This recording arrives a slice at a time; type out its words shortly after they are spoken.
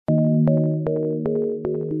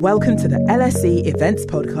Welcome to the LSE Events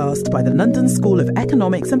Podcast by the London School of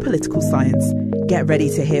Economics and Political Science. Get ready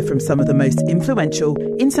to hear from some of the most influential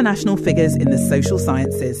international figures in the social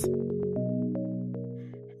sciences.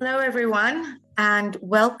 Hello, everyone, and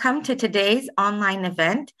welcome to today's online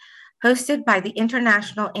event hosted by the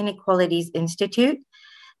International Inequalities Institute,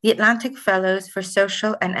 the Atlantic Fellows for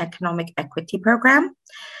Social and Economic Equity Program,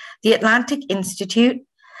 the Atlantic Institute,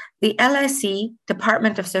 the LSE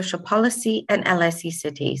Department of Social Policy, and LSE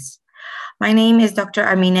Cities. My name is Dr.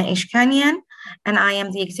 Amara Enyia, and I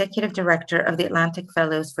am the Executive Director of the Atlantic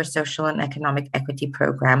Fellows for Social and Economic Equity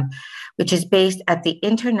Program, which is based at the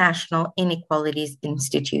International Inequalities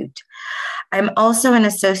Institute. I'm also an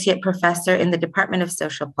Associate Professor in the Department of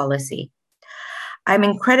Social Policy. I'm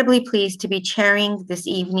incredibly pleased to be chairing this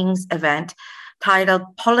evening's event titled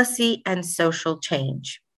Policy and Social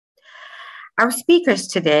Change. Our speakers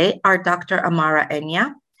today are Dr. Amara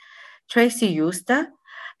Enyia, Tracy Jooste,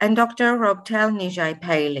 and Dr. Robtel Neajai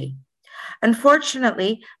Pailey.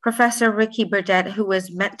 Unfortunately, Professor Ricky Burdett, who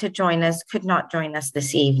was meant to join us, could not join us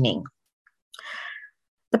this evening.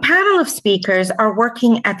 The panel of speakers are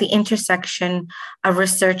working at the intersection of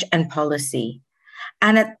research and policy.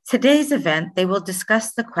 And at today's event, they will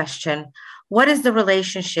discuss the question, what is the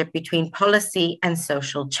relationship between policy and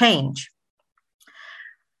social change?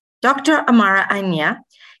 Dr. Amara Enyia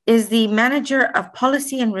is the Manager of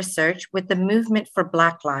Policy and Research with the Movement for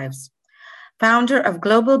Black Lives, founder of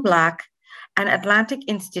Global Black and Atlantic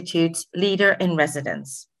Institute's Leader in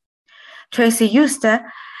Residence. Tracy Jooste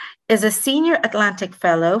is a Senior Atlantic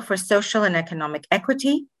Fellow for Social and Economic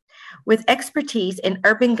Equity with expertise in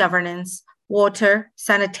urban governance, water,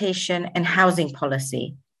 sanitation, and housing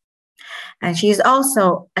policy. And she is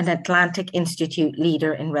also an Atlantic Institute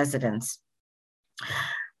Leader in Residence.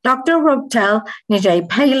 Dr. Robtel Neajai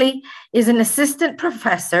Pailey is an assistant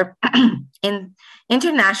professor in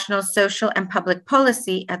international social and public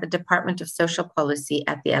policy at the Department of Social Policy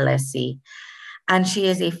at the LSE, and she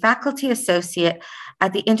is a faculty associate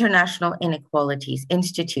at the International Inequalities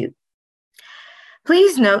Institute.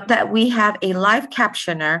 Please note that we have a live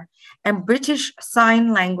captioner and British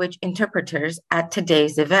Sign Language interpreters at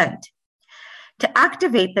today's event. To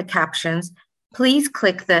activate the captions, please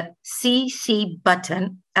click the CC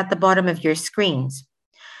button at the bottom of your screens.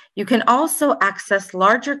 You can also access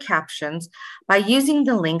larger captions by using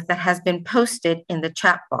the link that has been posted in the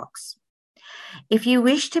chat box. If you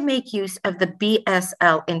wish to make use of the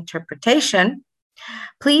BSL interpretation,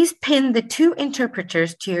 please pin the two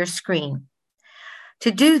interpreters to your screen.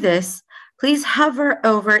 To do this, please hover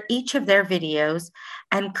over each of their videos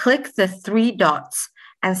and click the three dots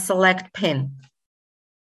and select pin.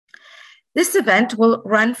 This event will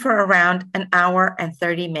run for around an hour and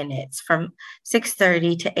 30 minutes from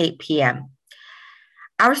 6:30 to 8 p.m.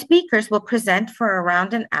 Our speakers will present for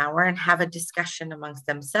around an hour and have a discussion amongst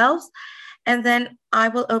themselves, and then I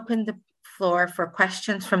will open the floor for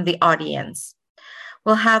questions from the audience.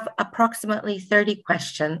 We'll have approximately 30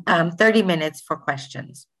 minutes for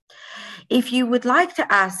questions. If you would like to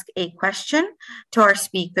ask a question to our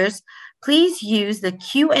speakers, please use the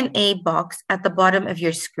Q&A box at the bottom of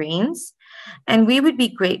your screens, and we would be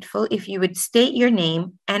grateful if you would state your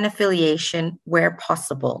name and affiliation where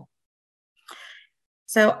possible.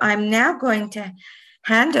 So I'm now going to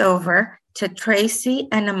hand over to Tracy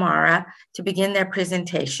and Amara to begin their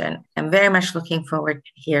presentation. I'm very much looking forward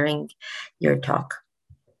to hearing your talk.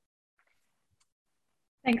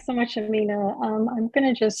 Thanks so much, Amina. I'm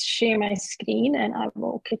going to just share my screen and I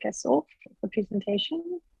will kick us off with the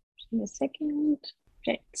presentation. Just in a second.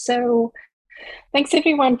 Okay, so thanks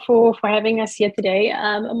everyone for having us here today.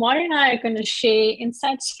 Amara and I are going to share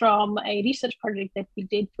insights from a research project that we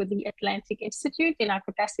did for the Atlantic Institute in our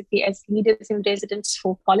capacity as leaders in residence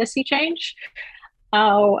for policy change.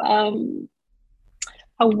 Our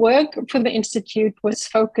work for the Institute was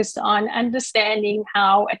focused on understanding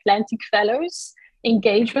how Atlantic Fellows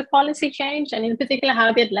engage with policy change, and in particular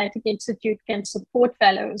how the Atlantic Institute can support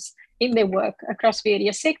fellows in their work across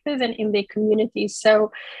various sectors and in their communities.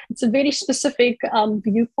 So it's a very specific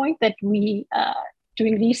viewpoint that we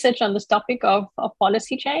doing research on this topic of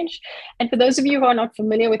policy change. And for those of you who are not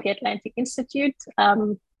familiar with the Atlantic Institute,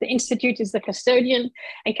 the Institute is the custodian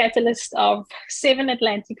and catalyst of 7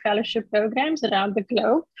 Atlantic Fellowship programs around the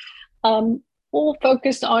globe, all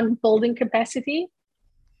focused on building capacity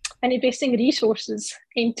and investing resources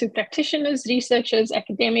into practitioners, researchers,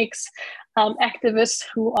 academics, activists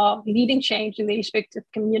who are leading change in their respective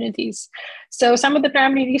communities. So some of the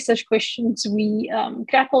primary research questions we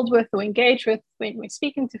grappled with or engaged with when we're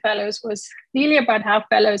speaking to fellows was really about how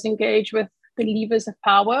fellows engage with the levers of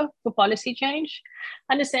power for policy change,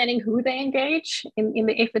 understanding who they engage in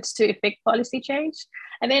the efforts to effect policy change,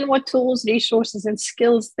 and then what tools, resources, and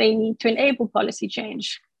skills they need to enable policy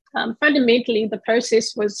change. Fundamentally, the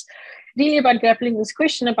process was really about grappling this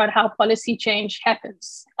question about how policy change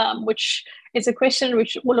happens, which is a question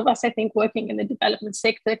which all of us, I think, working in the development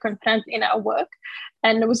sector confront in our work.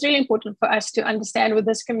 And it was really important for us to understand with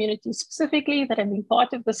this community specifically that have been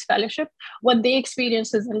part of this fellowship, what their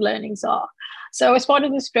experiences and learnings are. So as part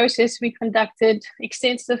of this process, we conducted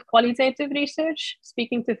extensive qualitative research,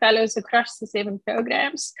 speaking to fellows across the 7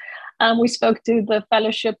 programs. We spoke to the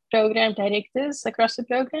fellowship program directors across the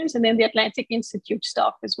programs, and then the Atlantic Institute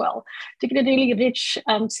staff as well, to get a really rich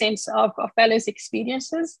sense of fellows'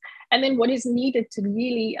 experiences, and then what is needed to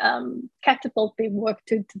really catapult their work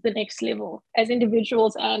to the next level as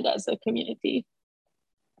individuals and as a community.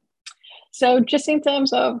 So just in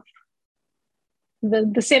terms of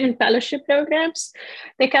the 7 fellowship programs,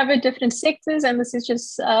 they cover different sectors, and this is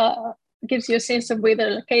just gives you a sense of where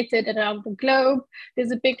they're located around the globe.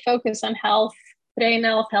 There's a big focus on health, brain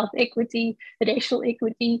health, health equity, racial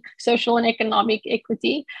equity, social and economic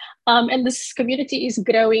equity. And this community is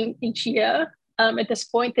growing each year. At this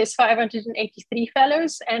point, there's 583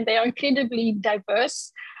 fellows, and they are incredibly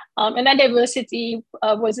diverse. And that diversity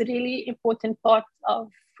was a really important part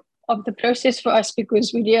of the process for us,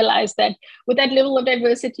 because we realized that with that level of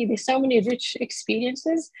diversity, there's so many rich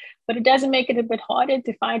experiences, but it doesn't make it a bit harder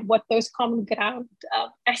to find what those common ground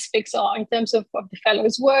aspects are in terms of the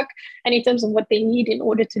fellows' work and in terms of what they need in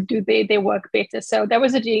order to do their work better. So that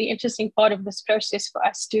was a really interesting part of this process for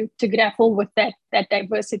us to grapple with that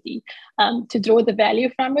diversity, to draw the value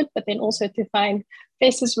from it, but then also to find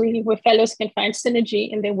places really where fellows can find synergy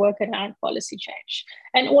in their work around policy change.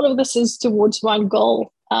 And all of this is towards one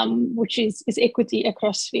goal, which is equity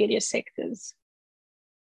across various sectors.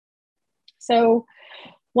 So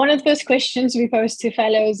one of the first questions we posed to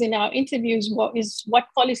fellows in our interviews is what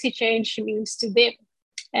policy change means to them.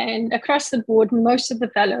 And across the board, most of the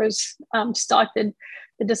fellows started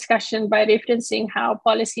the discussion by referencing how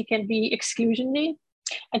policy can be exclusionary.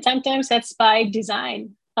 And sometimes that's by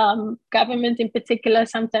design. Government in particular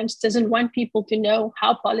sometimes doesn't want people to know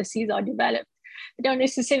how policies are developed. They don't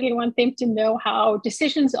necessarily want them to know how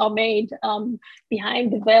decisions are made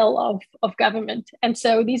behind the veil of government. And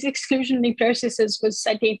so these exclusionary processes was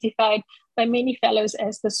identified by many fellows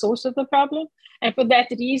as the source of the problem. And for that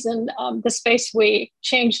reason, the space where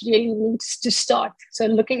change really needs to start. So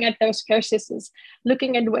looking at those processes,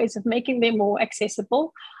 looking at ways of making them more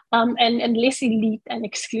accessible and less elite and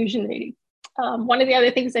exclusionary. One of the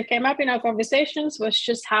other things that came up in our conversations was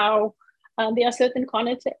just how there are certain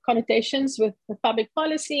connotations with public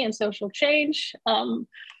policy and social change.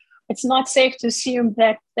 It's not safe to assume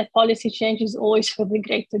that policy change is always for the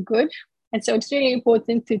greater good. And so it's really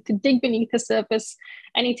important to dig beneath the surface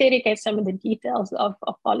and interrogate some of the details of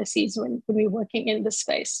policies when we're working in this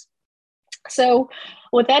space. So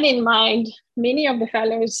with that in mind, many of the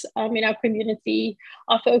fellows in our community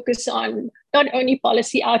are focused on not only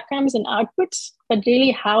policy outcomes and outputs, but really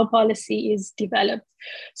how policy is developed.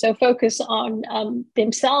 So focus on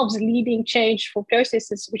themselves leading change for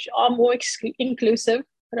processes which are more inclusive,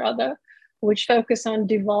 which focus on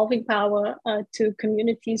devolving power to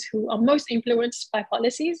communities who are most influenced by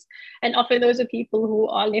policies. And often those are people who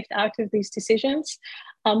are left out of these decisions.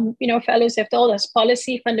 Fellows have told us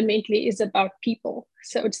policy fundamentally is about people.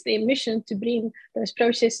 So it's their mission to bring those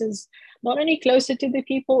processes not only closer to the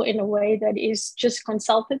people in a way that is just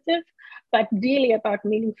consultative, but really about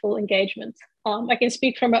meaningful engagement. I can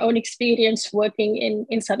speak from my own experience working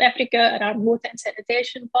in South Africa around water and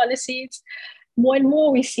sanitation policies. More and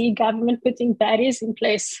more we see government putting barriers in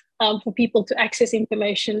place for people to access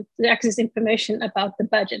information about the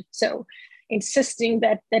budget. So insisting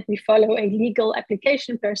that we follow a legal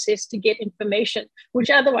application process to get information, which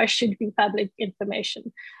otherwise should be public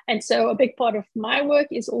information. And so a big part of my work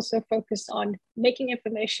is also focused on making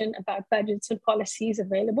information about budgets and policies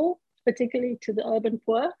available, particularly to the urban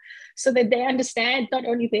poor, so that they understand not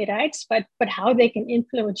only their rights, but how they can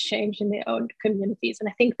influence change in their own communities. And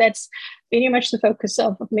I think that's very much the focus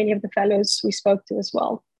of many of the fellows we spoke to as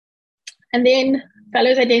well. And then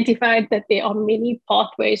fellows identified that there are many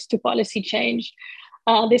pathways to policy change.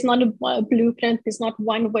 There's not a blueprint, there's not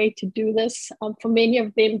one way to do this. For many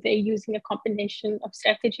of them, they're using a combination of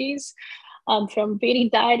strategies. From very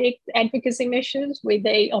direct advocacy measures where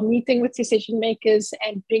they are meeting with decision makers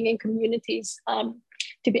and bringing communities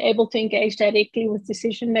to be able to engage directly with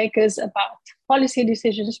decision makers about policy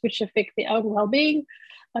decisions which affect their own well-being,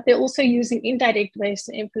 but they're also using indirect ways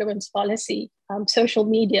to influence policy, social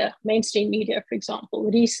media, mainstream media, for example,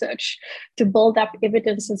 research, to build up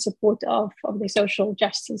evidence in support of their social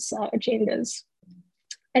justice agendas.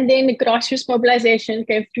 And then the grassroots mobilization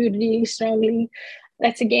came through really strongly.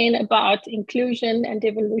 That's again about inclusion and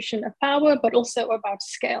devolution of power, but also about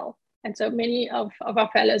scale. And so many of our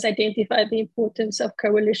fellows identify the importance of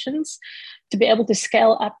coalitions to be able to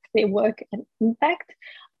scale up their work and impact.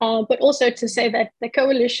 But also to say that the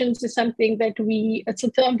coalitions is something that it's a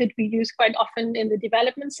term that we use quite often in the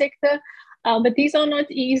development sector, but these are not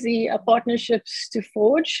easy partnerships to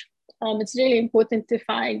forge. It's really important to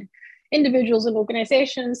find individuals and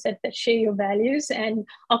organizations that share your values and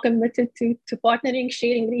are committed to partnering,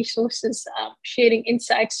 sharing resources, sharing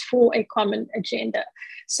insights for a common agenda.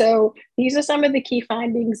 So these are some of the key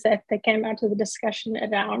findings that came out of the discussion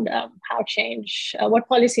around what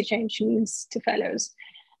policy change means to fellows.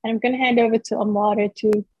 And I'm going to hand over to Amara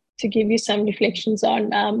to give you some reflections on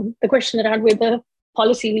the question around whether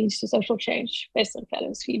policy leads to social change based on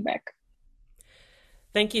fellows' feedback.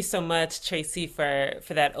 Thank you so much, Tracy, for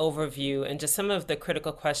that overview and just some of the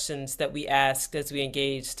critical questions that we asked as we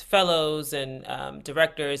engaged fellows and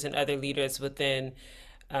directors and other leaders within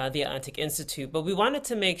the Atlantic Institute. But we wanted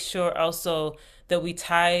to make sure also that we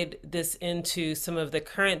tied this into some of the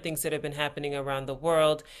current things that have been happening around the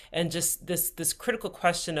world and just this critical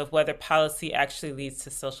question of whether policy actually leads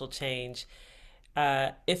to social change.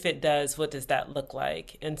 If it does, what does that look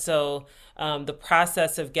like? And so the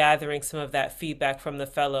process of gathering some of that feedback from the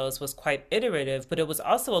fellows was quite iterative, but it was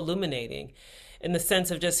also illuminating in the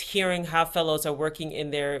sense of just hearing how fellows are working in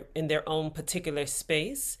their own particular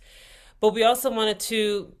space. But we also wanted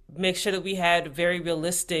to make sure that we had very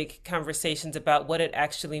realistic conversations about what it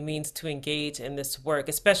actually means to engage in this work,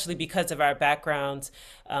 especially because of our backgrounds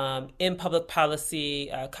in public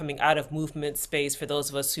policy, coming out of movement space for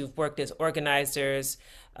those of us who've worked as organizers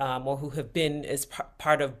or who have been as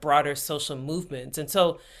part of broader social movements. And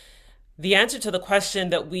so the answer to the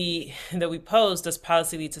question that we posed, does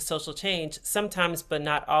policy lead to social change? Sometimes, but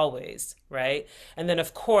not always, right? And then,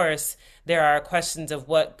 of course, there are questions of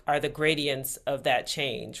what are the gradients of that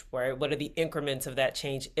change, right? What are the increments of that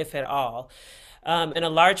change, if at all? And a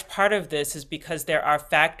large part of this is because there are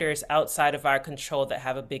factors outside of our control that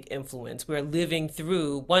have a big influence. We're living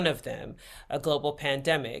through one of them, a global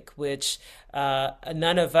pandemic, which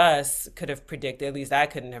none of us could have predicted, at least I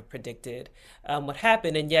couldn't have predicted what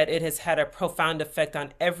happened. And yet it has had a profound effect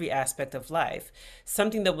on every aspect of life,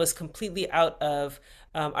 something that was completely out of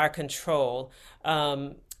our control.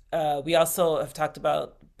 We also have talked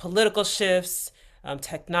about political shifts,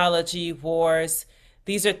 technology, wars.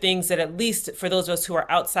 These are things that, at least for those of us who are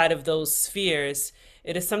outside of those spheres,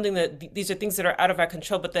 it is something that these are things that are out of our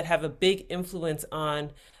control, but that have a big influence on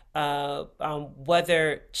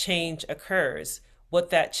whether change occurs, what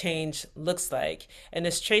that change looks like. And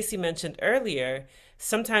as Tracy mentioned earlier,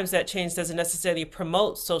 sometimes that change doesn't necessarily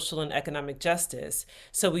promote social and economic justice.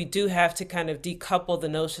 So we do have to kind of decouple the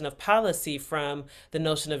notion of policy from the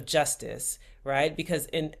notion of justice, right? Because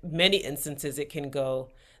in many instances, it can go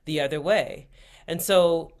the other way. And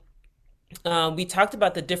so we talked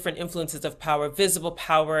about the different influences of power: visible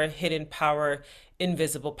power, hidden power,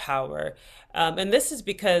 invisible power. And this is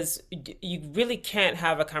because you really can't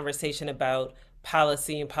have a conversation about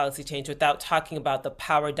policy and policy change without talking about the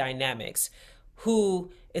power dynamics.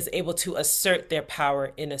 Who is able to assert their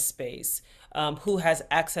power in a space? Who has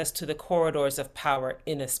access to the corridors of power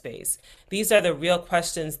in a space? These are the real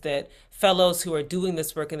questions that fellows who are doing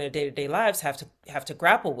this work in their day-to-day lives have to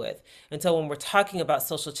grapple with. And so when we're talking about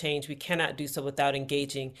social change, we cannot do so without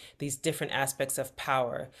engaging these different aspects of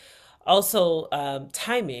power. Also,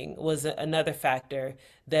 timing was another factor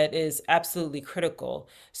that is absolutely critical.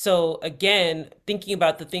 So again, thinking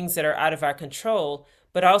about the things that are out of our control,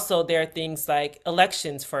 but also there are things like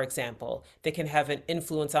elections, for example, that can have an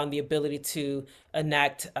influence on the ability to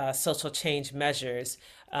enact social change measures.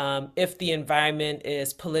 If the environment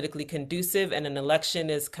is politically conducive and an election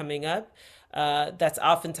is coming up, that's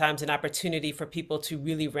oftentimes an opportunity for people to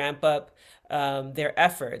really ramp up their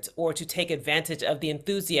efforts or to take advantage of the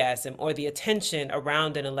enthusiasm or the attention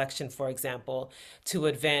around an election, for example, to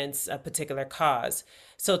advance a particular cause.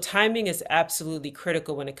 So timing is absolutely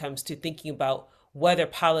critical when it comes to thinking about whether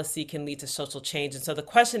policy can lead to social change. And so the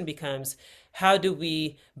question becomes, how do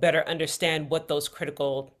we better understand what those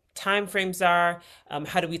critical timeframes are?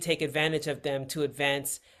 How do we take advantage of them to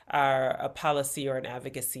advance a policy or an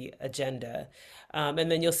advocacy agenda?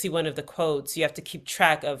 And then you'll see one of the quotes: you have to keep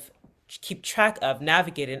track of,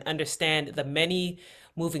 navigate and understand the many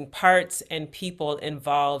moving parts and people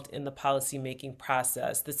involved in the policymaking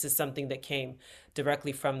process. This is something that came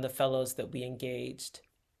directly from the fellows that we engaged.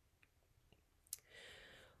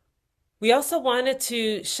 We also wanted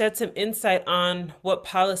to shed some insight on what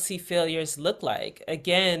policy failures look like.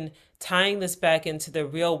 Again, tying this back into the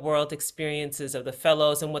real world experiences of the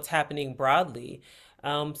fellows and what's happening broadly.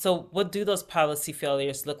 So what do those policy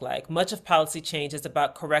failures look like? Much of policy change is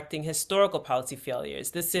about correcting historical policy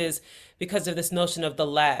failures. This is because of this notion of the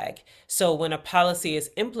lag. So when a policy is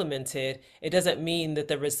implemented, it doesn't mean that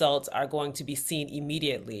the results are going to be seen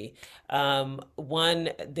immediately. There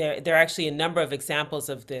are actually a number of examples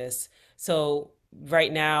of this. So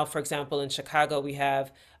right now, for example, in Chicago, we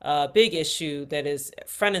have a big issue that is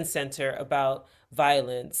front and center about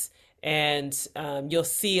violence. And you'll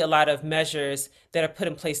see a lot of measures that are put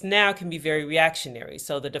in place now can be very reactionary.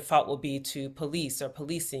 So the default will be to police or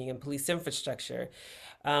policing and police infrastructure.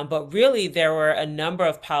 But really, there were a number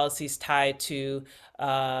of policies tied to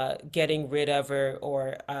getting rid of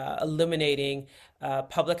or eliminating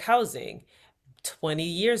public housing 20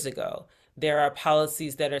 years ago. There are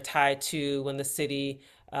policies that are tied to when the city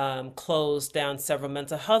closed down several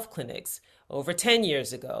mental health clinics over 10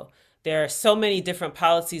 years ago. There are so many different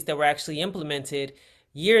policies that were actually implemented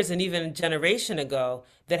years and even a generation ago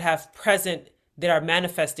that are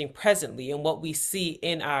manifesting presently in what we see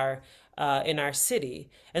in our city.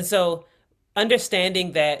 And so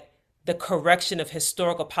understanding that the correction of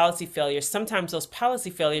historical policy failures, sometimes those policy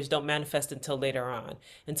failures don't manifest until later on.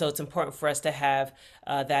 And so it's important for us to have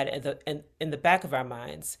that in the back of our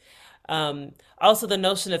minds. Also, the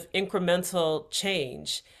notion of incremental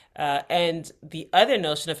change and the other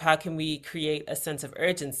notion of how can we create a sense of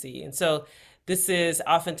urgency. And so this is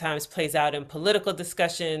oftentimes plays out in political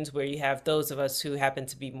discussions where you have those of us who happen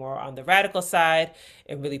to be more on the radical side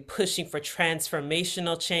and really pushing for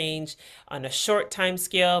transformational change on a short time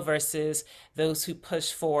scale versus those who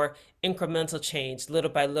push for incremental change,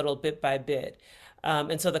 little by little, bit by bit.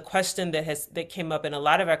 And so the question that came up in a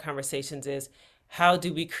lot of our conversations is, how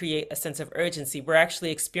do we create a sense of urgency? We're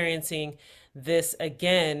actually experiencing this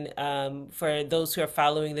again for those who are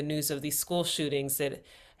following the news of these school shootings that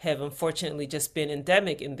have unfortunately just been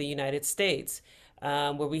endemic in the United States,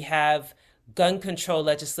 where we have gun control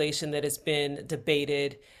legislation that has been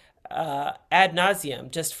debated ad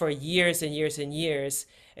nauseum just for years and years and years.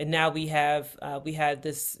 And now we had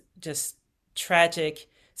this just tragic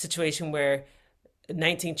situation where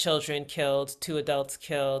 19 children killed, 2 adults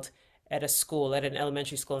killed at an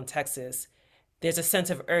elementary school in Texas. There's a sense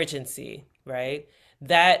of urgency, right?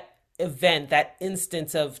 That event, that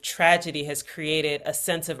instance of tragedy has created a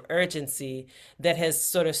sense of urgency that has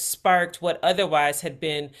sort of sparked what otherwise had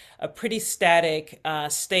been a pretty static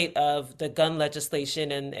state of the gun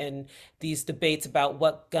legislation and these debates about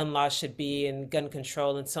what gun laws should be and gun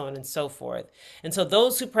control and so on and so forth. And so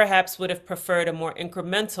those who perhaps would have preferred a more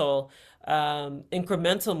incremental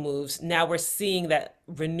moves, now we're seeing that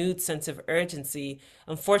renewed sense of urgency,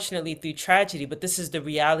 unfortunately through tragedy, but this is the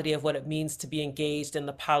reality of what it means to be engaged in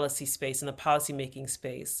the policy space, in the policymaking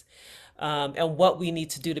space, and what we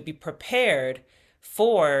need to do to be prepared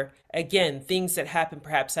for, again, things that happen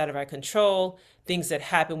perhaps out of our control, things that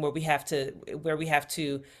happen where we have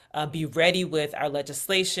to be ready with our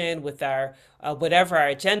legislation, with our whatever our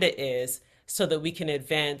agenda is, so that we can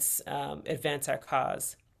advance our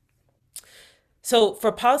cause. So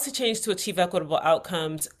for policy change to achieve equitable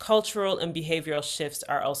outcomes, cultural and behavioral shifts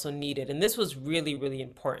are also needed. And this was really, really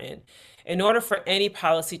important. In order for any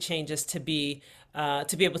policy changes to be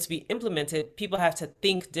able to be implemented, people have to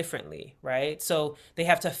think differently, right? So they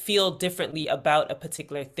have to feel differently about a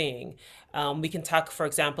particular thing. We can talk, for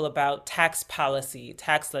example, about tax policy,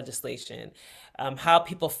 tax legislation, how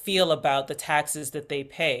people feel about the taxes that they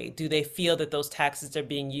pay. Do they feel that those taxes are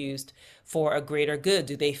being used for a greater good?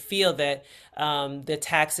 Do they feel that the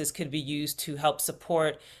taxes could be used to help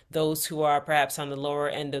support those who are perhaps on the lower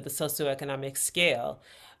end of the socioeconomic scale?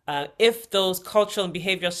 If those cultural and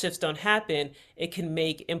behavioral shifts don't happen, it can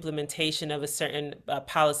make implementation of a certain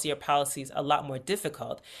policy or policies a lot more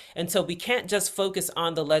difficult. And so we can't just focus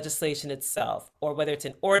on the legislation itself, or whether it's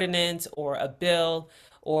an ordinance or a bill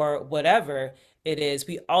or whatever it is.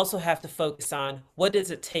 We also have to focus on what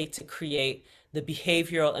does it take to create the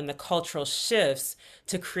behavioral and the cultural shifts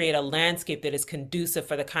to create a landscape that is conducive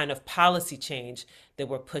for the kind of policy change that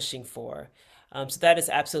we're pushing for. So that is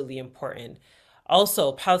absolutely important.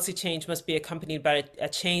 Also, policy change must be accompanied by a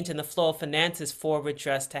change in the flow of finances for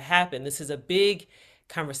redress to happen. This is a big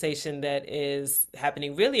conversation that is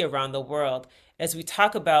happening really around the world as we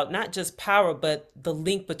talk about not just power, but the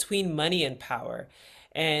link between money and power.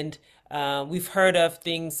 And We've heard of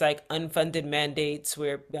things like unfunded mandates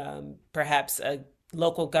where perhaps a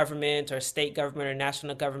local government or state government or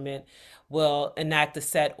national government will enact a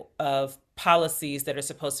set of policies that are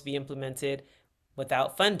supposed to be implemented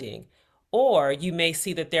without funding. Or you may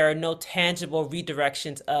see that there are no tangible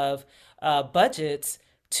redirections of budgets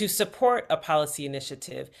to support a policy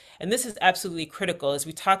initiative. And this is absolutely critical as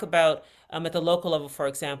we talk about at the local level, for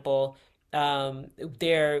example.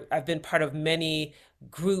 I've been part of many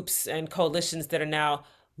groups and coalitions that are now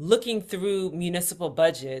looking through municipal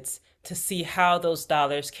budgets to see how those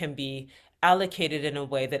dollars can be allocated in a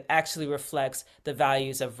way that actually reflects the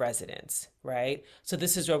values of residents, right? So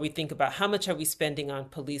this is where we think about how much are we spending on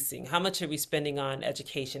policing? How much are we spending on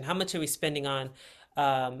education? How much are we spending on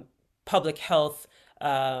public health,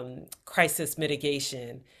 crisis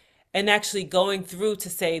mitigation? And actually going through to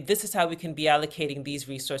say, this is how we can be allocating these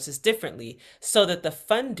resources differently so that the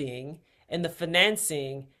funding and the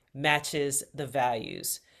financing matches the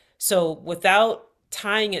values. So without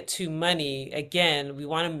tying it to money, again, we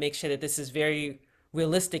want to make sure that this is very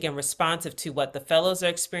realistic and responsive to what the fellows are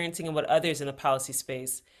experiencing and what others in the policy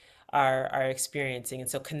space are experiencing. And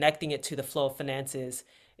so connecting it to the flow of finances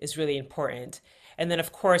is really important. And then,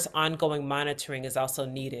 of course, ongoing monitoring is also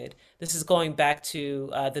needed. This is going back to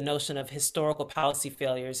the notion of historical policy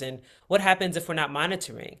failures and what happens if we're not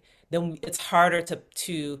monitoring. Then it's harder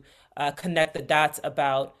to connect the dots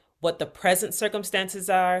about what the present circumstances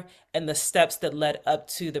are and the steps that led up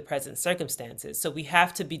to the present circumstances. So we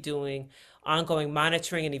have to be doing ongoing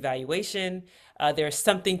monitoring and evaluation. There's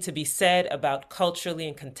something to be said about culturally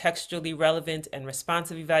and contextually relevant and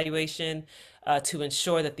responsive evaluation to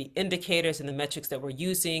ensure that the indicators and the metrics that we're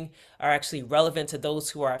using are actually relevant to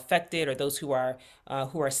those who are affected or those who are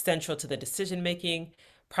central to the decision-making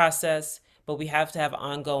process. But we have to have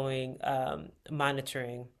ongoing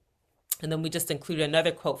monitoring. And then we just included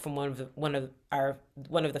another quote from one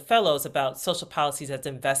of the fellows about social policies as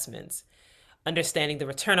investments, understanding the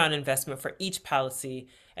return on investment for each policy,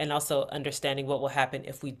 and also understanding what will happen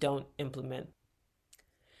if we don't implement.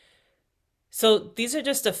 So these are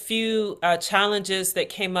just a few challenges that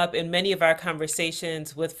came up in many of our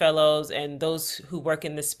conversations with fellows, and those who work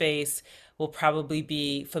in the space will probably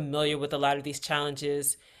be familiar with a lot of these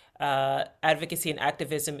challenges. Advocacy and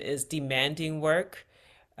activism is demanding work.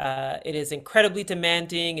 It is incredibly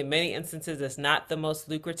demanding. In many instances, it's not the most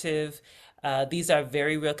lucrative. These are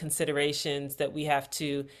very real considerations that we have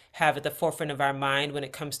to have at the forefront of our mind when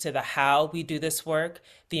it comes to the how we do this work,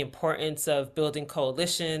 the importance of building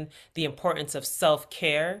coalition, the importance of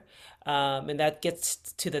self-care. And that gets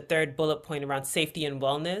to the third bullet point around safety and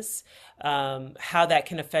wellness, how that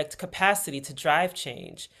can affect capacity to drive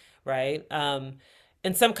change, right?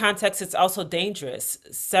 In some contexts, it's also dangerous.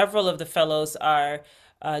 Several of the fellows are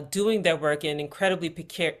doing their work in incredibly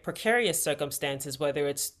precarious circumstances, whether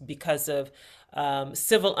it's because of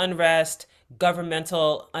civil unrest,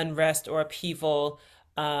 governmental unrest or upheaval.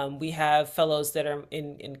 We have fellows that are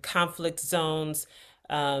in conflict zones.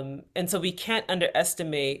 And so we can't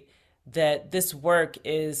underestimate that this work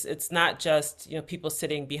it's not just, people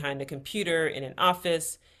sitting behind a computer in an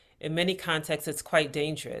office. In many contexts, it's quite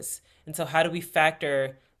dangerous. And so how do we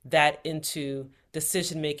factor that into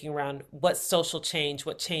decision making around what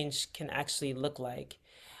change can actually look like?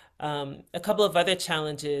 A couple of other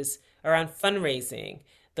challenges around fundraising.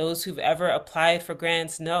 Those who've ever applied for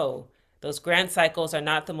grants know those grant cycles are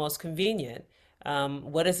not the most convenient.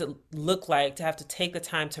 What does it look like to have to take the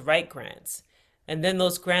time to write grants? And then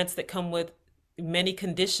those grants that come with many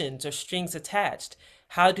conditions or strings attached,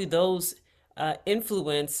 how do those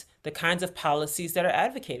influence the kinds of policies that are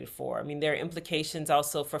advocated for? I mean, there are implications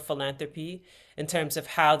also for philanthropy in terms of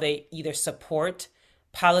how they either support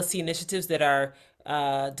policy initiatives that are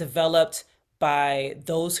developed by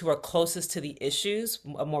those who are closest to the issues,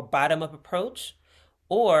 a more bottom-up approach,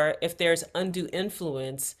 or if there's undue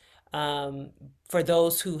influence for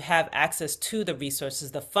those who have access to the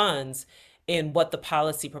resources, the funds, in what the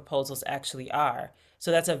policy proposals actually are.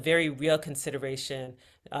 So that's a very real consideration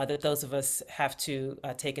that those of us have to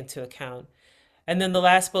take into account. And then the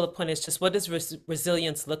last bullet point is just, what does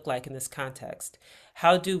resilience look like in this context?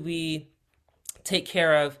 How do we take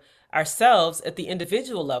care of ourselves at the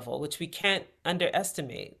individual level, which we can't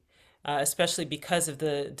underestimate, especially because of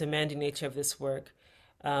the demanding nature of this work,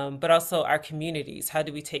 but also our communities? How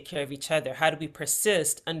do we take care of each other? How do we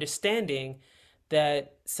persist, understanding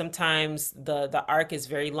that sometimes the arc is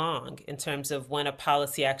very long in terms of when a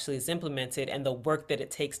policy actually is implemented and the work that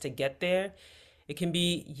it takes to get there? It can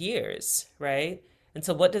be years, right? And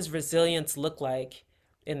so what does resilience look like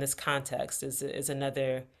in this context is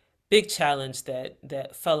another big challenge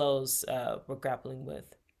that fellows were grappling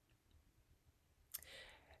with.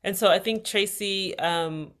 And so I think, Tracy,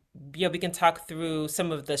 we can talk through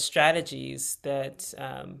some of the strategies that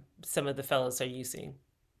some of the fellows are using.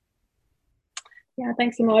 Yeah,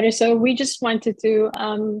 thanks, Amara. So we just wanted to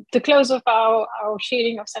close off our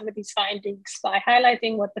sharing of some of these findings by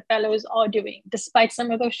highlighting what the fellows are doing, despite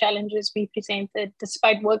some of those challenges we presented,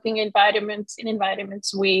 despite working in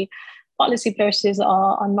environments where policy processes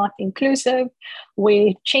are not inclusive,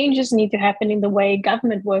 where changes need to happen in the way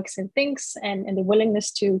government works and thinks, and the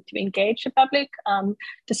willingness to engage the public.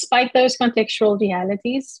 Despite those contextual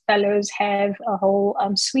realities, fellows have a whole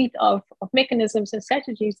suite of mechanisms and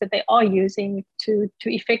strategies that they are using to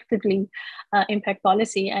effectively impact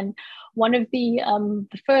policy. And one of the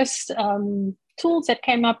first tools that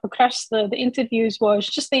came up across the interviews was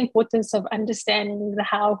just the importance of understanding the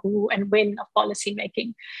how, who, and when of policy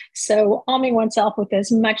making. So arming oneself with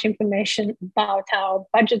as much information about how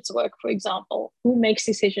budgets work, for example, who makes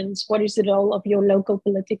decisions, what is the role of your local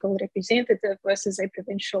political representative versus a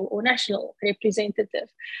provincial or national representative,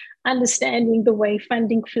 understanding the way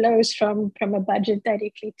funding flows from a budget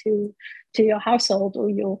directly to your household or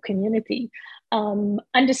your community,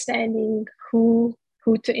 understanding who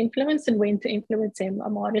to influence and when to influence them.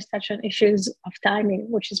 Amara's touched on issues of timing,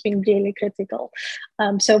 which has been really critical.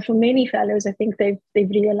 So for many fellows, I think they've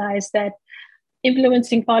realized that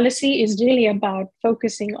influencing policy is really about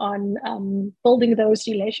focusing on building those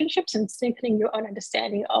relationships and strengthening your own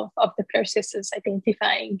understanding of the processes,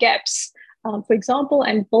 identifying gaps, for example,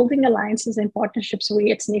 and building alliances and partnerships where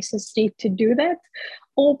it's necessary to do that,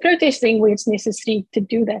 or protesting where it's necessary to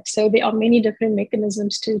do that. So there are many different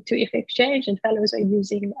mechanisms to effect change, and fellows are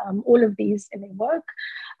using all of these in their work.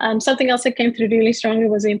 Something else that came through really strongly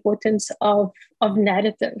was the importance of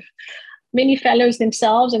narrative. Many fellows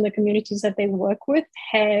themselves and the communities that they work with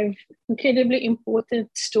have incredibly important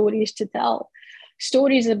stories to tell.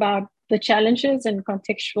 Stories about the challenges and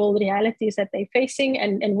contextual realities that they're facing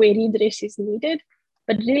and where redress is needed,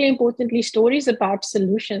 but really importantly, stories about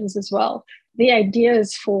solutions as well, the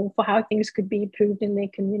ideas for how things could be improved in their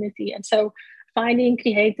community. And so finding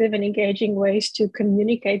creative and engaging ways to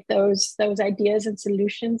communicate those ideas and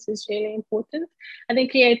solutions is really important. And then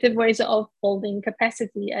creative ways of building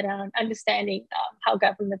capacity around understanding how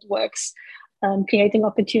government works, creating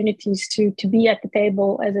opportunities to be at the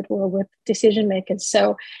table, as it were, with decision makers.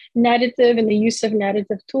 So narrative and the use of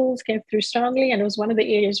narrative tools came through strongly, and it was one of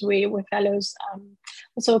the areas where fellows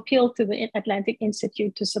also appealed to the Atlantic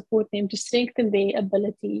Institute to support them to strengthen their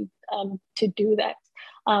ability to do that.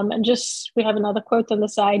 And just, we have another quote on the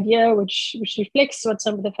side here, which reflects what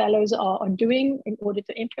some of the fellows are doing in order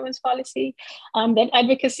to influence policy. That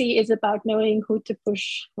advocacy is about knowing who to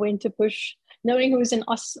push, when to push, knowing who's an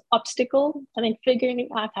obstacle, and then figuring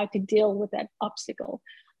out how to deal with that obstacle.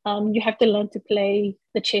 You have to learn to play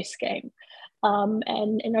the chess game.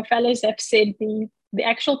 And our fellows have said the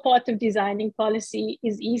actual part of designing policy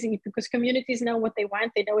is easy because communities know what they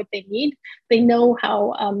want, they know what they need, they know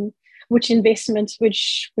how which investments,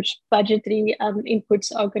 which budgetary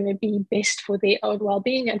inputs are going to be best for their own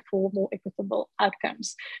well-being and for more equitable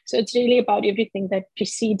outcomes. So it's really about everything that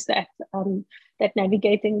precedes that, that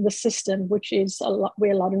navigating the system, which is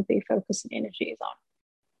where a lot of their focus and energy is on.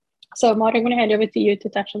 So Mark, I'm going to hand over to you to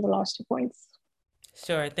touch on the last 2 points.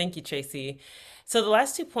 Sure. Thank you, Tracy. So the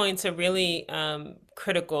last 2 points are really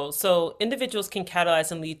critical. So individuals can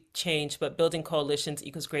catalyze and lead change, but building coalitions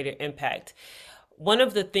equals greater impact. One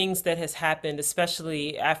of the things that has happened,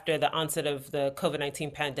 especially after the onset of the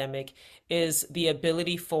COVID-19 pandemic, is the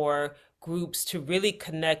ability for groups to really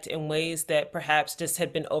connect in ways that perhaps just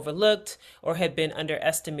had been overlooked or had been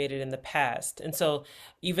underestimated in the past. And so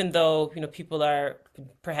even though, people are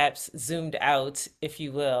perhaps zoomed out, if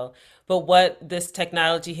you will, but what this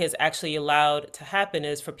technology has actually allowed to happen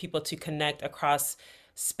is for people to connect across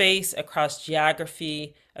space, across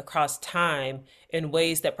geography, across time in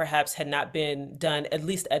ways that perhaps had not been done, at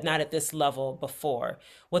least not at this level before.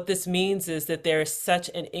 What this means is that there is such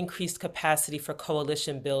an increased capacity for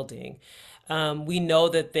coalition building. We know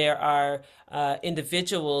that there are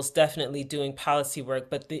individuals definitely doing policy work,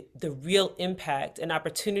 but the real impact and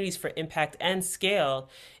opportunities for impact and scale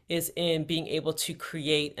is in being able to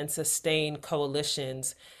create and sustain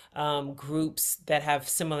coalitions, groups that have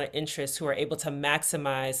similar interests who are able to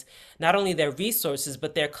maximize not only their resources,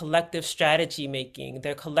 but their collective strategy making,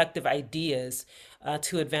 their collective ideas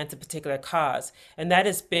to advance a particular cause. And that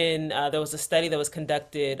has been, there was a study that was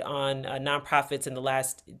conducted on nonprofits in the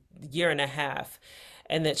last year and a half.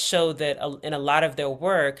 and that show that in a lot of their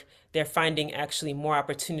work, they're finding actually more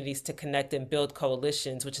opportunities to connect and build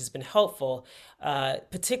coalitions, which has been helpful,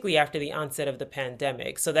 particularly after the onset of the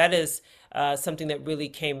pandemic. So that is something that really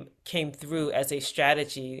came through as a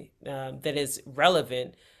strategy that is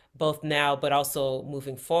relevant both now, but also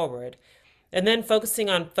moving forward. And then focusing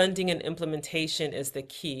on funding and implementation is the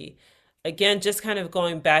key. Again, just kind of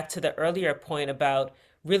going back to the earlier point about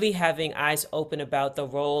really having eyes open about the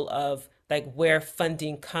role of like where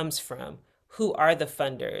funding comes from. Who are the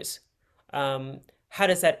funders? How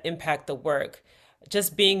does that impact the work?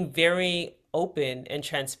 Just being very open and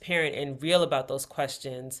transparent and real about those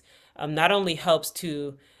questions not only helps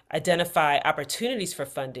to identify opportunities for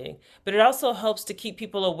funding, but it also helps to keep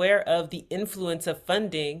people aware of the influence of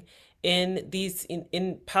funding in these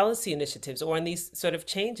in policy initiatives or in these sort of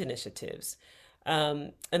change initiatives.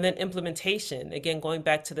 And then implementation, again, going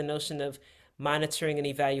back to the notion of monitoring and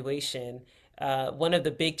evaluation. One of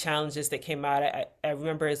the big challenges that came out, I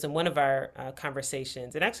remember is in one of our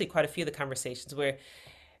conversations, and actually quite a few of the conversations, where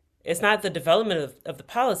it's not the development of the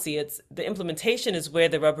policy, it's the implementation is where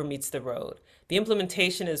the rubber meets the road. The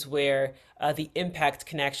implementation is where the impact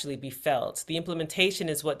can actually be felt. The implementation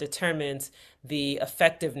is what determines the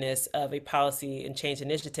effectiveness of a policy and change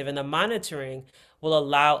initiative. And the monitoring will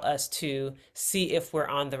allow us to see if we're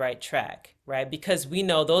on the right track, right? Because we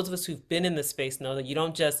know, those of us who've been in the space know that you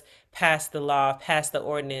don't just pass the law, pass the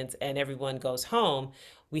ordinance, and everyone goes home.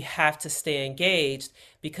 We have to stay engaged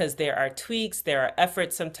because there are tweaks, there are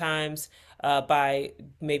efforts sometimes by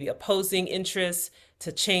maybe opposing interests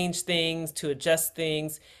to change things, to adjust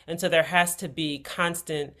things. And so there has to be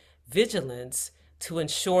constant vigilance to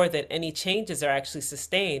ensure that any changes are actually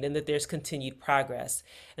sustained and that there's continued progress.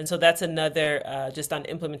 And so that's another, just on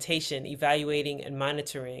implementation, evaluating and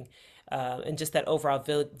monitoring, and just that overall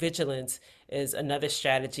vigilance is another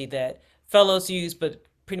strategy that fellows use, but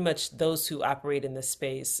pretty much those who operate in this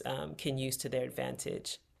space can use to their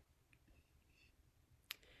advantage.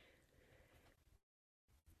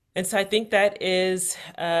 And so I think that is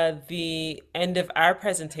the end of our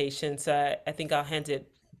presentation. So I think I'll hand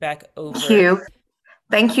it back over. Thank you.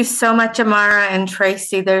 Thank you so much, Amara and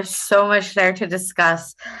Tracy. There's so much there to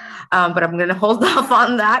discuss, but I'm going to hold off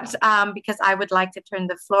on that because I would like to turn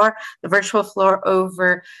the virtual floor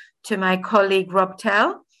over to my colleague,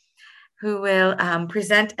 Robtel, who will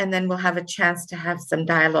present, and then we'll have a chance to have some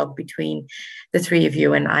dialogue between the three of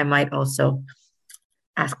you, and I might also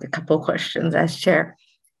ask a couple questions as chair.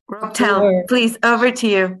 Robtel, sure. Please, over to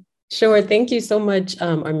you. Sure. Thank you so much,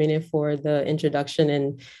 Armenia, for the introduction.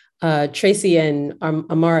 And Tracy and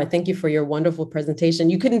Amara, thank you for your wonderful presentation.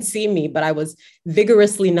 You couldn't see me, but I was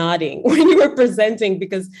vigorously nodding when you were presenting,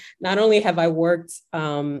 because not only have I worked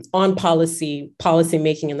on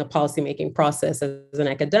policymaking and the policymaking process as an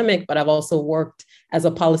academic, but I've also worked as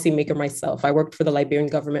a policymaker myself. I worked for the Liberian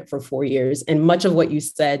government for 4 years, and much of what you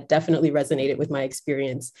said definitely resonated with my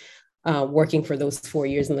experience working for those 4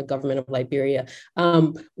 years in the government of Liberia.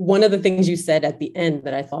 One of the things you said at the end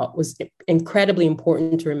that I thought was incredibly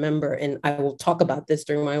important to remember, and I will talk about this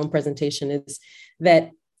during my own presentation, is that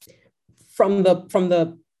from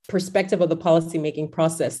the perspective of the policymaking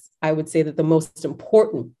process, I would say that the most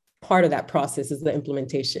important part of that process is the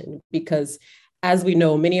implementation, because as we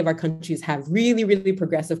know, many of our countries have really, really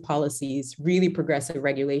progressive policies, really progressive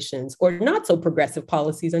regulations, or not so progressive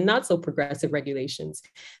policies and not so progressive regulations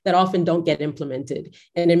that often don't get implemented.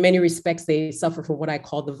 And in many respects, they suffer from what I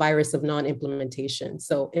call the virus of non-implementation.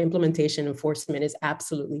 So implementation enforcement is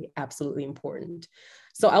absolutely, absolutely important.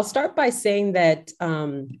 So I'll start by saying that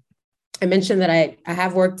I mentioned that I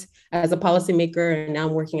have worked as a policymaker, and now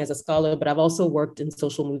I'm working as a scholar, but I've also worked in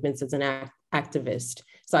social movements as an activist.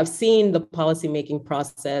 So I've seen the policymaking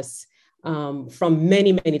process from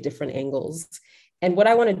many, many different angles. And what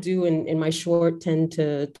I want to do in my short 10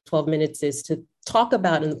 to 12 minutes is to talk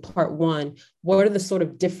about, in part one, what are the sort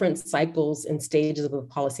of different cycles and stages of the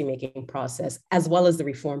policymaking process, as well as the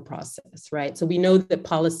reform process, right? So we know that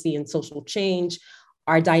policy and social change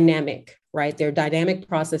are dynamic, right? They're dynamic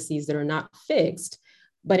processes that are not fixed,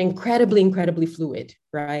 but incredibly, incredibly fluid,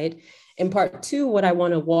 right? In part two, what I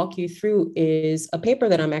want to walk you through is a paper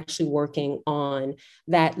that I'm actually working on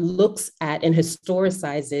that looks at and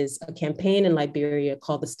historicizes a campaign in Liberia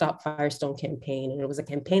called the Stop Firestone campaign. And it was a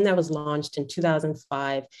campaign that was launched in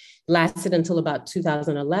 2005, lasted until about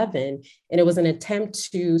 2011. And it was an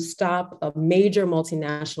attempt to stop a major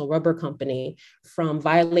multinational rubber company from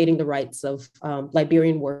violating the rights of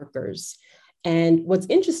Liberian workers. And what's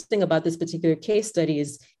interesting about this particular case study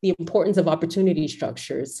is the importance of opportunity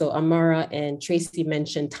structures. So Amara and Tracy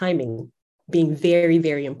mentioned timing, being very,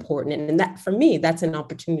 very important. And that, for me, that's an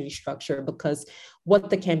opportunity structure, because what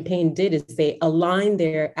the campaign did is they aligned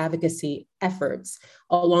their advocacy efforts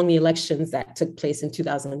along the elections that took place in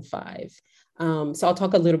 2005. So I'll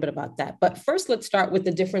talk a little bit about that. But first, let's start with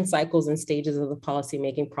the different cycles and stages of the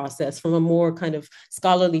policymaking process from a more kind of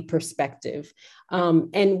scholarly perspective.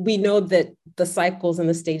 And we know that the cycles and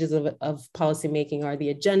the stages of policymaking are the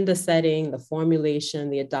agenda setting, the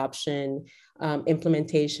formulation, the adoption,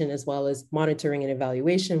 implementation, as well as monitoring and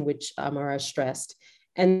evaluation, which Amara stressed,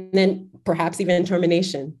 and then perhaps even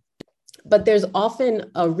termination. But there's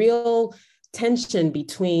often a real tension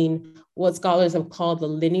between what scholars have called the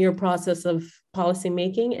linear process of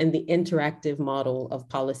policymaking and the interactive model of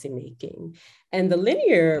policymaking. And the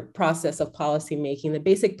linear process of policymaking, the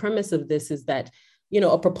basic premise of this is that,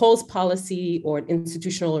 a proposed policy or an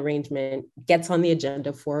institutional arrangement gets on the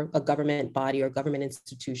agenda for a government body or government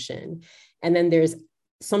institution. And then there's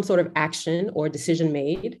some sort of action or decision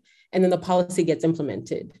made, and then the policy gets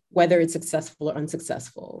implemented, whether it's successful or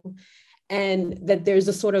unsuccessful. And that there's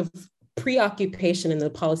a sort of preoccupation in the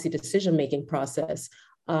policy decision-making process,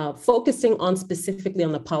 focusing on specifically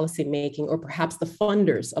on the policy making or perhaps the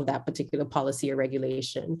funders of that particular policy or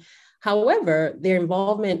regulation. However, their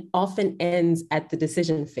involvement often ends at the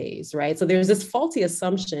decision phase, right? So there's this faulty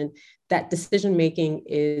assumption that decision-making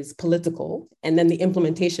is political, and then the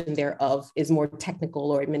implementation thereof is more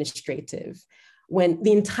technical or administrative, when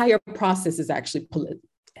the entire process is actually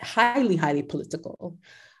highly, highly political.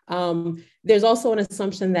 There's also an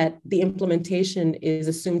assumption that the implementation is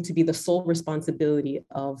assumed to be the sole responsibility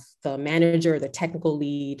of the manager, the technical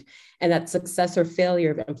lead, and that success or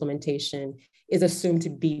failure of implementation is assumed to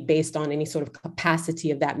be based on any sort of capacity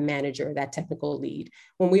of that manager, that technical lead.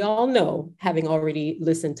 When we all know, having already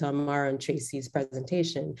listened to Amara and Tracy's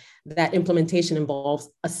presentation, that implementation involves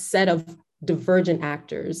a set of divergent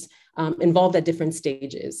actors involved at different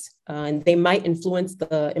stages. And they might influence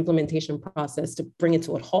the implementation process to bring it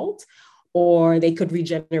to a halt, or they could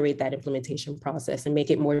regenerate that implementation process and make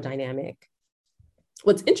it more dynamic.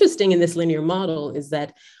 What's interesting in this linear model is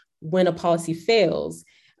that when a policy fails,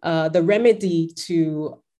 the remedy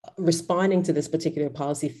to responding to this particular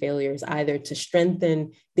policy failure is either to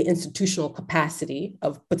strengthen the institutional capacity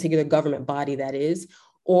of a particular government body, that is,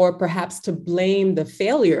 or perhaps to blame the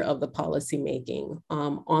failure of the policymaking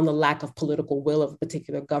on the lack of political will of a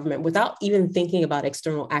particular government without even thinking about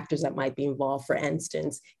external actors that might be involved, for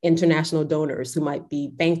instance, international donors who might be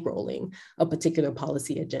bankrolling a particular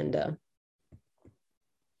policy agenda.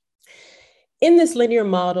 In this linear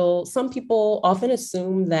model, some people often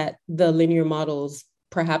assume that the linear model is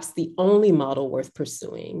perhaps the only model worth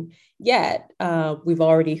pursuing. Yet, we've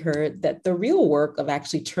already heard that the real work of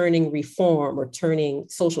actually turning reform or turning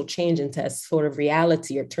social change into a sort of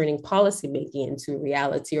reality, or turning policymaking into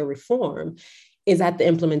reality or reform, is at the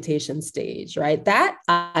implementation stage, right? That,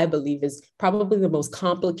 I believe, is probably the most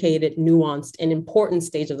complicated, nuanced, and important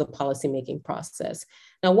stage of the policymaking process.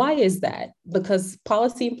 Now, why is that? Because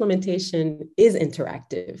policy implementation is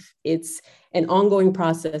interactive. It's an ongoing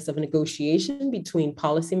process of negotiation between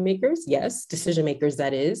policymakers, yes, decision makers,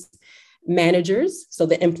 that is, managers, so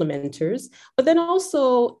the implementers, but then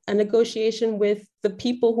also a negotiation with the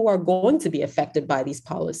people who are going to be affected by these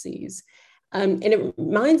policies. And it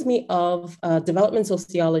reminds me of development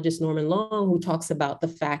sociologist Norman Long, who talks about the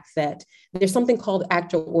fact that there's something called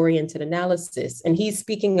actor-oriented analysis. And he's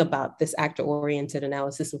speaking about this actor-oriented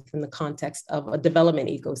analysis within the context of a development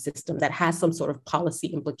ecosystem that has some sort of policy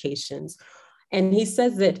implications. And he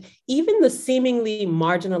says that even the seemingly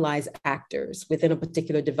marginalized actors within a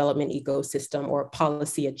particular development ecosystem or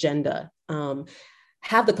policy agenda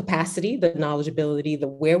have the capacity, the knowledgeability, the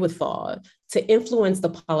wherewithal to influence the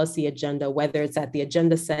policy agenda, whether it's at the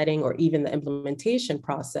agenda setting or even the implementation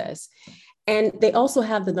process. And they also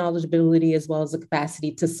have the knowledgeability as well as the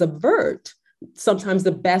capacity to subvert sometimes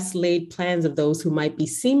the best laid plans of those who might be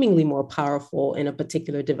seemingly more powerful in a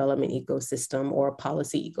particular development ecosystem or a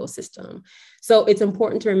policy ecosystem. So it's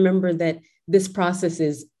important to remember that this process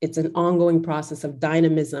it's an ongoing process of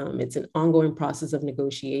dynamism. It's an ongoing process of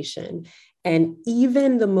negotiation. And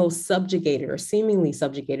even the most subjugated or seemingly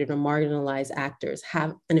subjugated or marginalized actors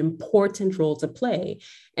have an important role to play.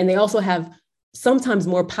 And they also have sometimes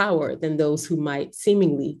more power than those who might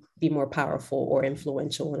seemingly be more powerful or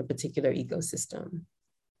influential in a particular ecosystem.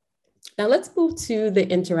 Now let's move to the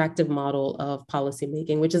interactive model of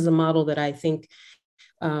policymaking, which is a model that I think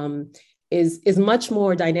is much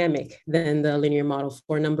more dynamic than the linear model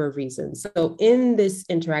for a number of reasons. So in this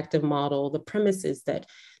interactive model, the premise is that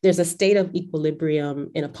there's a state of equilibrium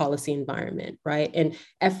in a policy environment, right? And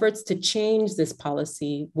efforts to change this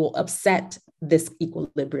policy will upset this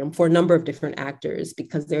equilibrium for a number of different actors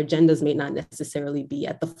because their agendas may not necessarily be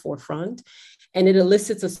at the forefront. And it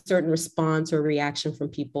elicits a certain response or reaction from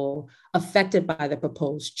people affected by the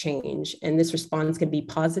proposed change. And this response can be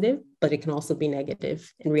positive, but it can also be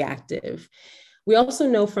negative and reactive. We also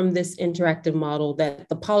know from this interactive model that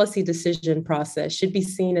the policy decision process should be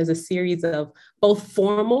seen as a series of both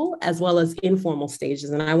formal as well as informal stages.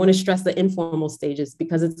 And I want to stress the informal stages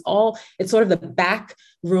because it's sort of the back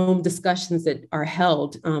room discussions that are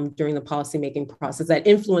held during the policymaking process that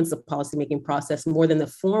influence the policymaking process more than the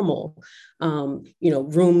formal,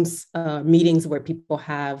 rooms, meetings where people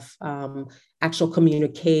have actual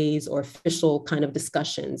communiques or official kind of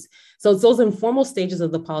discussions. So it's those informal stages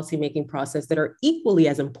of the policymaking process that are equally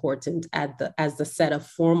as important as the set of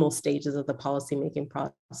formal stages of the policymaking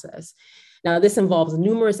process. Now, this involves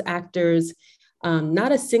numerous actors,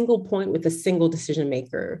 not a single point with a single decision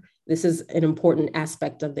maker. This is an important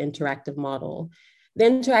aspect of the interactive model. The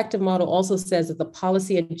interactive model also says that the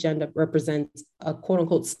policy agenda represents a quote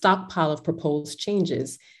unquote stockpile of proposed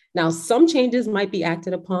changes. Now, some changes might be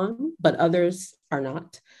acted upon, but others are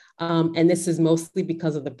not. And this is mostly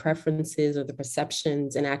because of the preferences or the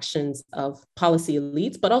perceptions and actions of policy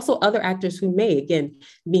elites, but also other actors who may, again,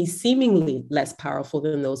 be seemingly less powerful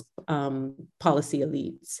than those policy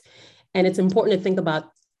elites. And it's important to think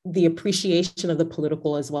about the appreciation of the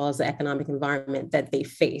political as well as the economic environment that they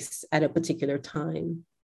face at a particular time.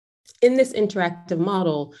 In this interactive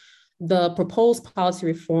model, the proposed policy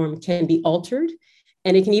reform can be altered,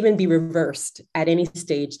 and it can even be reversed at any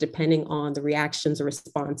stage, depending on the reactions or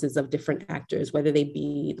responses of different actors, whether they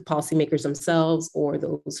be the policymakers themselves or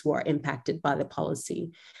those who are impacted by the policy.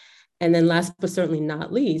 And then last but certainly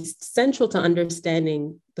not least, central to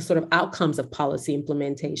understanding the sort of outcomes of policy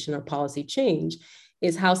implementation or policy change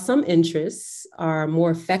is how some interests are more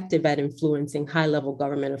effective at influencing high-level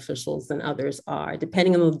government officials than others are,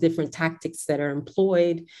 depending on the different tactics that are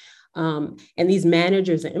employed. And these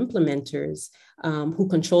managers and implementers who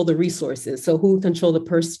control the resources, so who control the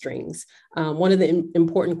purse strings. One of the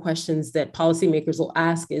important questions that policymakers will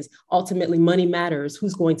ask is, ultimately, money matters,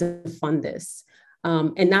 who's going to fund this?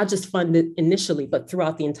 And not just fund it initially, but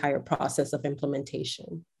throughout the entire process of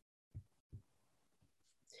implementation.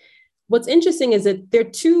 What's interesting is that there are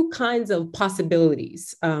two kinds of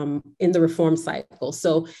possibilities in the reform cycle.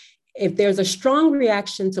 So if there's a strong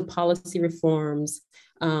reaction to policy reforms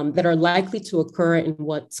that are likely to occur in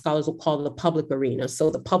what scholars will call the public arena, so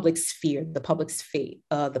the public sphere, the public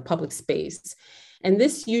space. And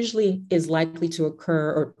this usually is likely to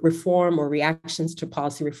occur, or reform or reactions to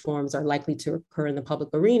policy reforms are likely to occur in the public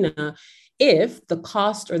arena if the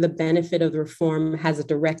cost or the benefit of the reform has a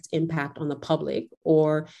direct impact on the public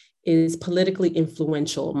or is politically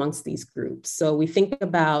influential amongst these groups. So we think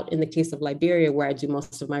about, in the case of Liberia, where I do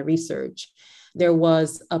most of my research, there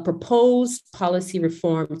was a proposed policy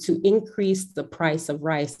reform to increase the price of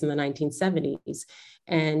rice in the 1970s.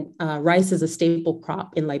 And rice is a staple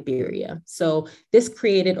crop in Liberia. So this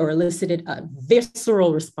created or elicited a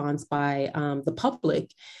visceral response by the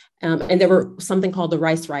public. And there were something called the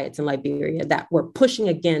rice riots in Liberia that were pushing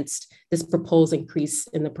against this proposed increase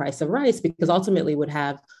in the price of rice because ultimately would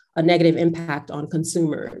have a negative impact on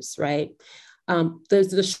consumers, right?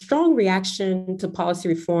 There's a strong reaction to policy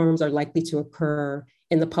reforms are likely to occur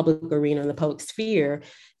in the public arena, in the public sphere,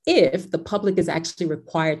 if the public is actually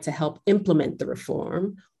required to help implement the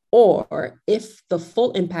reform, or if the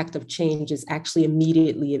full impact of change is actually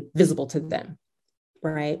immediately visible to them,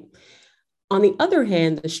 right? On the other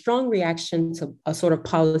hand, the strong reaction to a sort of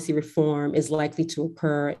policy reform is likely to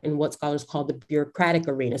occur in what scholars call the bureaucratic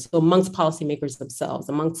arena, so amongst policymakers themselves,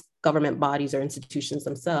 amongst government bodies or institutions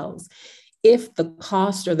themselves, if the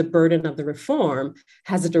cost or the burden of the reform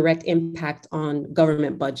has a direct impact on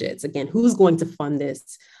government budgets. Again, who's going to fund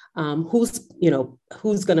this? Who's going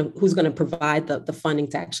to provide the funding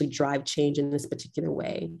to actually drive change in this particular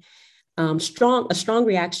way? A strong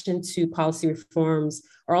reaction to policy reforms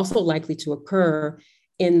are also likely to occur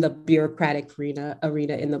in the bureaucratic arena,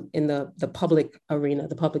 in the public arena,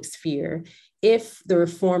 the public sphere, if the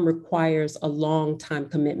reform requires a long time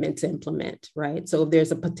commitment to implement, right? So if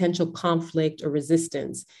there's a potential conflict or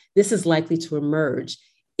resistance, this is likely to emerge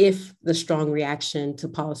if the strong reaction to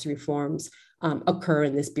policy reforms occur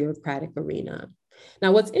in this bureaucratic arena.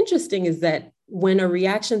 Now, what's interesting is that when a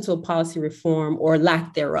reaction to a policy reform or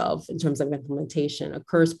lack thereof in terms of implementation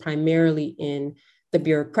occurs primarily in the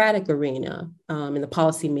bureaucratic arena, in the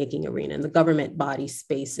policymaking arena, in the government body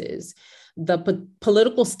spaces, the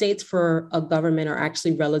political states for a government are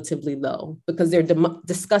actually relatively low because they're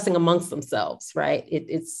discussing amongst themselves, right?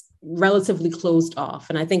 It's relatively closed off.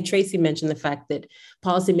 And I think Tracy mentioned the fact that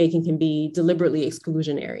policymaking can be deliberately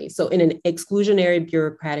exclusionary. So in an exclusionary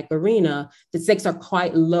bureaucratic arena, the stakes are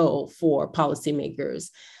quite low for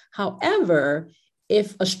policymakers. However,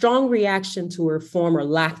 if a strong reaction to reform or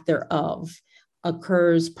lack thereof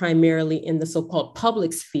occurs primarily in the so-called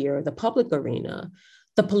public sphere, the public arena,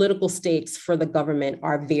 the political stakes for the government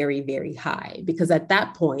are very, very high, because at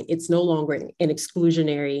that point, it's no longer an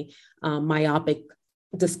exclusionary, myopic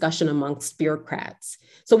discussion amongst bureaucrats.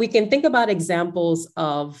 So we can think about examples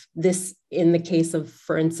of this in the case of,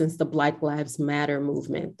 for instance, the Black Lives Matter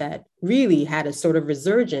movement that really had a sort of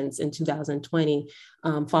resurgence in 2020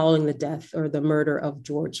 following the death or the murder of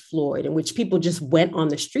George Floyd, in which people just went on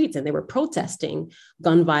the streets and they were protesting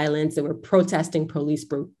gun violence, they were protesting police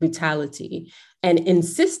brutality, and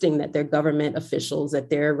insisting that their government officials, that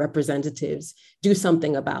their representatives do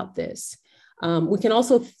something about this. We can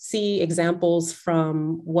also see examples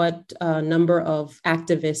from what a number of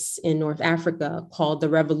activists in North Africa called the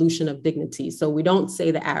revolution of dignity. So we don't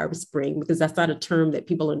say the Arab Spring because that's not a term that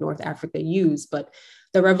people in North Africa use, but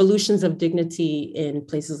the revolutions of dignity in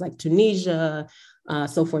places like Tunisia,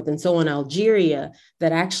 so forth and so on, Algeria,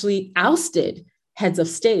 that actually ousted heads of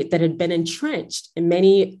state that had been entrenched, and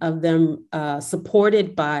many of them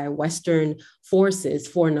supported by Western forces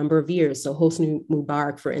for a number of years. So Hosni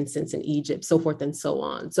Mubarak, for instance, in Egypt, so forth and so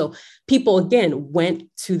on. So people, again, went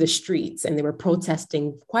to the streets and they were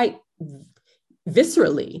protesting quite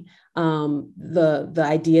viscerally the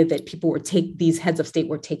idea that these heads of state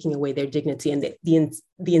were taking away their dignity, and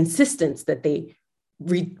the insistence that they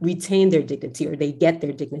retain their dignity or they get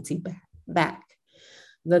their dignity back.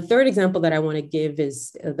 The third example that I want to give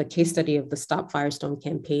is the case study of the Stop Firestone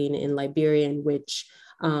campaign in Liberia, in which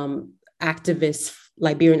Liberian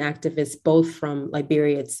activists, both from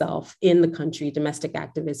Liberia itself, in the country, domestic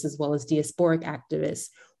activists, as well as diasporic activists,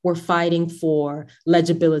 were fighting for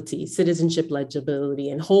legibility, citizenship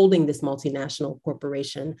legibility, and holding this multinational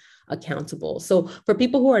corporation accountable. So for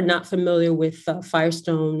people who are not familiar with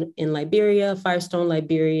Firestone in Liberia, Firestone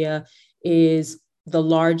Liberia is the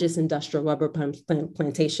largest industrial rubber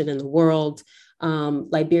plantation in the world.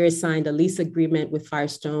 Liberia signed a lease agreement with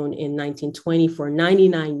Firestone in 1920 for a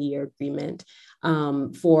 99-year agreement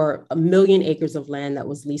for 1 million acres of land that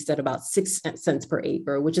was leased at about 6 cents per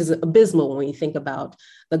acre, which is abysmal when you think about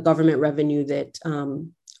the government revenue that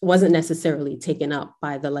wasn't necessarily taken up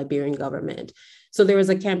by the Liberian government. So there was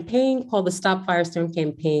a campaign called the Stop Firestone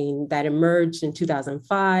campaign that emerged in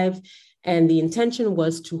 2005. And the intention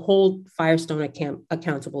was to hold Firestone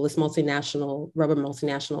accountable, this rubber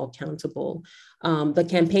multinational accountable. The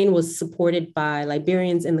campaign was supported by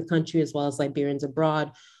Liberians in the country as well as Liberians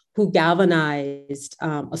abroad, who galvanized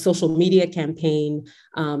a social media campaign.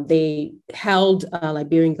 They held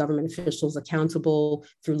Liberian government officials accountable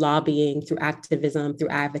through lobbying, through activism, through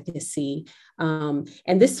advocacy. And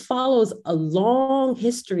this follows a long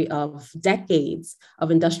history of decades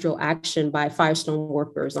of industrial action by Firestone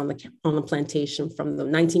workers on the plantation from the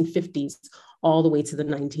 1950s all the way to the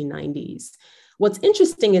 1990s. What's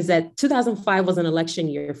interesting is that 2005 was an election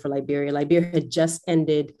year for Liberia. Liberia had just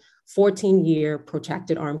ended 14-year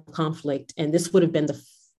protracted armed conflict, and this would have been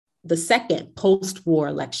the second post-war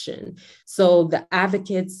election. So the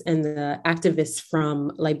advocates and the activists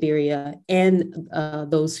from Liberia and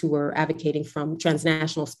those who were advocating from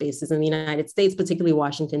transnational spaces in the United States, particularly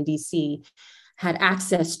Washington, D.C., had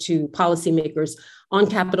access to policymakers on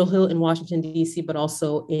Capitol Hill in Washington, D.C., but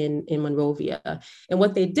also in Monrovia. And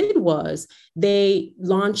what they did was they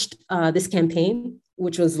launched this campaign,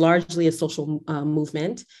 which was largely a social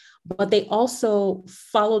movement, but they also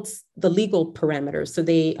followed the legal parameters. So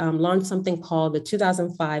they launched something called the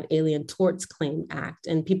 2005 Alien Torts Claim Act.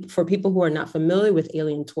 And for people who are not familiar with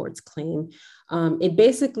Alien Torts Claim, it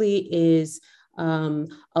basically is a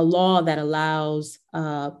law that allows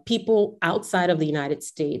people outside of the United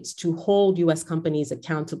States to hold US companies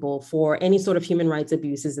accountable for any sort of human rights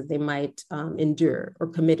abuses that they might endure or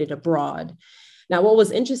committed abroad. Now, what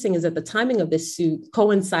was interesting is that the timing of this suit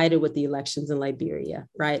coincided with the elections in Liberia,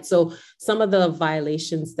 right? So some of the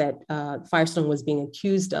violations that Firestone was being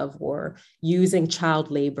accused of were using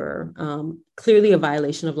child labor, clearly a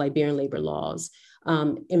violation of Liberian labor laws,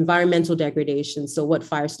 environmental degradation. So what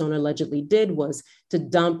Firestone allegedly did was to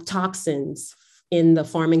dump toxins in the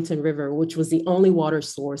Farmington River, which was the only water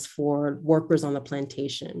source for workers on the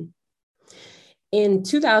plantation. In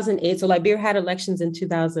 2008, so Liberia had elections in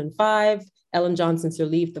 2005. Ellen Johnson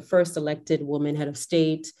Sirleaf, the first elected woman head of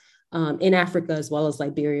state in Africa as well as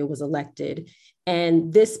Liberia, was elected.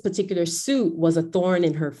 And this particular suit was a thorn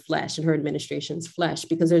in her flesh, in her administration's flesh,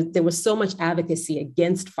 because there was so much advocacy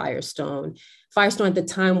against Firestone. Firestone at the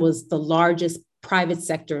time was the largest private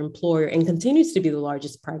sector employer and continues to be the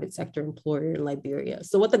largest private sector employer in Liberia.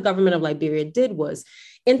 So what the government of Liberia did was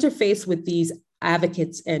interface with these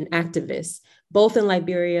advocates and activists, both in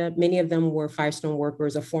Liberia. Many of them were Firestone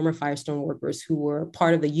workers or former Firestone workers who were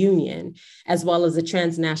part of the union, as well as the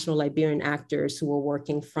transnational Liberian actors who were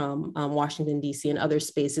working from Washington, D.C. and other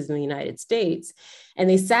spaces in the United States. And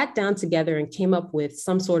they sat down together and came up with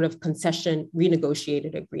some sort of concession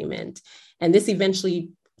renegotiated agreement. And this eventually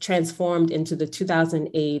transformed into the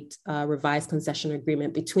 2008 revised concession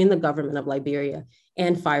agreement between the government of Liberia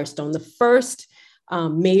and Firestone, the first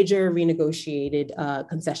major renegotiated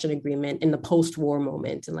concession agreement in the post-war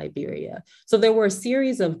moment in Liberia. So there were a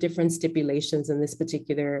series of different stipulations in this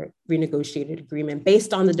particular renegotiated agreement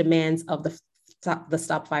based on the demands of the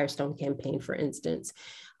Stop Firestone campaign, for instance.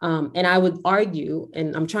 And I would argue,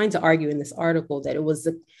 and I'm trying to argue in this article, that it was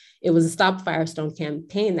a Stop Firestone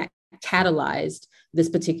campaign that catalyzed this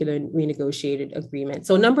particular renegotiated agreement.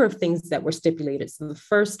 So a number of things that were stipulated. So the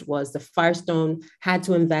first was the Firestone had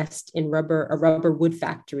to invest in a rubber wood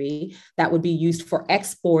factory that would be used for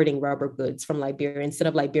exporting rubber goods from Liberia instead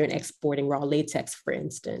of Liberia exporting raw latex, for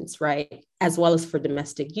instance, right? As well as for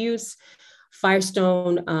domestic use.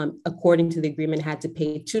 Firestone, according to the agreement, had to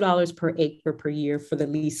pay $2 per acre per year for the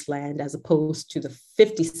leased land, as opposed to the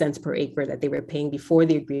 50 cents per acre that they were paying before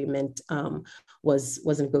the agreement was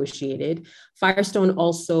negotiated. Firestone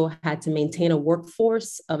also had to maintain a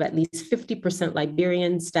workforce of at least 50%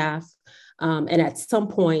 Liberian staff. And at some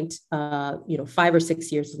point, 5 or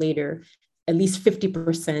 6 years later, at least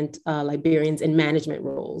 50% Liberians in management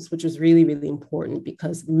roles, which was really, really important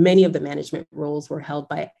because many of the management roles were held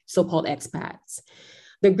by so-called expats.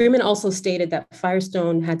 The agreement also stated that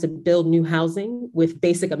Firestone had to build new housing with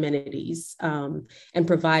basic amenities and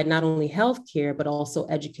provide not only healthcare, but also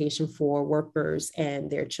education for workers and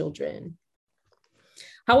their children.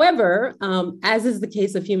 However, as is the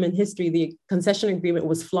case of human history, the concession agreement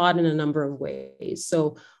was flawed in a number of ways.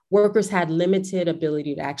 So workers had limited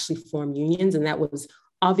ability to actually form unions, and that was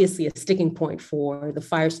obviously a sticking point for the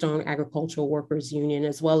Firestone Agricultural Workers Union,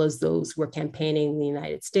 as well as those who were campaigning in the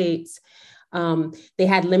United States. They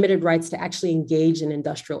had limited rights to actually engage in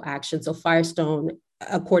industrial action. So Firestone,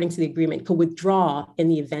 according to the agreement, could withdraw in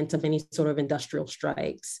the event of any sort of industrial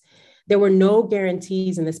strikes. There were no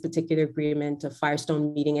guarantees in this particular agreement of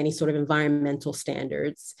Firestone meeting any sort of environmental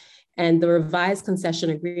standards. And the revised concession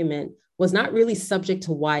agreement was not really subject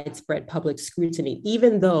to widespread public scrutiny,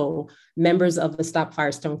 even though members of the Stop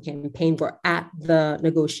Firestone campaign were at the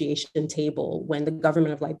negotiation table when the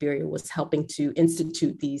government of Liberia was helping to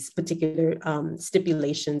institute these particular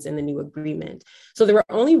stipulations in the new agreement. So there were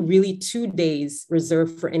only really 2 days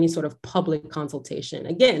reserved for any sort of public consultation.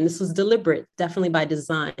 Again, this was deliberate, definitely by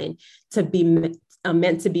design, to be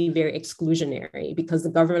meant to be very exclusionary, because the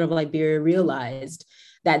government of Liberia realized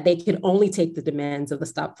that they could only take the demands of the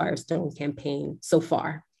Stop Firestone campaign so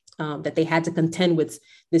far, that they had to contend with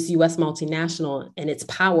this US multinational and its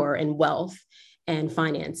power and wealth and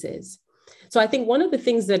finances. So I think one of the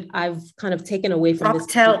things that I've kind of taken away from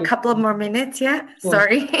this— a couple of more minutes, yeah?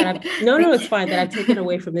 Sorry. No, it's fine. That I've taken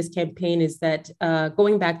away from this campaign is that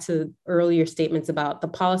going back to earlier statements about the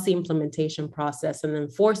policy implementation process and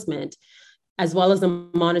enforcement, as well as the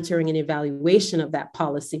monitoring and evaluation of that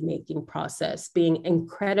policymaking process being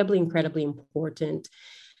incredibly, incredibly important.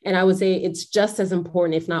 And I would say it's just as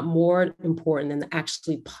important, if not more important, than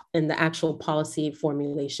the actual policy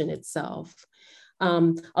formulation itself.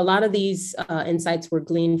 A lot of these insights were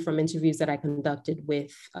gleaned from interviews that I conducted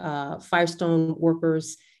with Firestone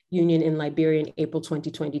Workers Union in Liberia in April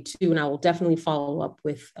 2022, and I will definitely follow up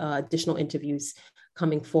with additional interviews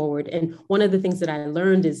coming forward. And one of the things that I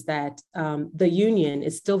learned is that the union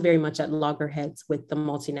is still very much at loggerheads with the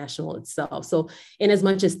multinational itself. So in as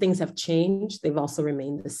much as things have changed, they've also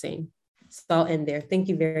remained the same. So I'll end there. Thank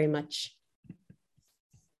you very much.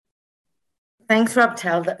 Thanks,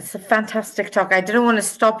 Robtel. That's a fantastic talk. I didn't want to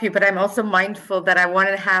stop you, but I'm also mindful that I want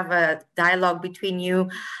to have a dialogue between you,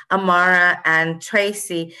 Amara, and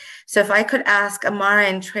Tracy. So if I could ask Amara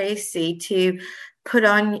and Tracy to put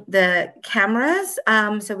on the cameras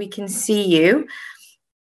so we can see you.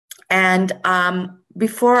 And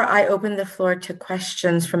before I open the floor to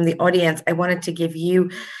questions from the audience, I wanted to give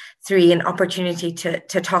you three an opportunity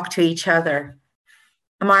to talk to each other.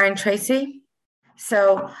 Amara and Tracy?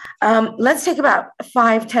 So let's take about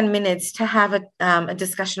 5-10 minutes to have a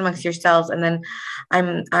discussion amongst yourselves, and then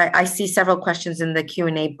I see several questions in the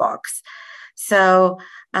Q&A box. So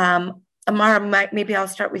Amara, maybe I'll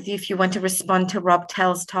start with you if you want to respond to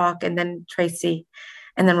Robtel's talk, and then Tracy,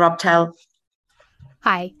 and then Robtel.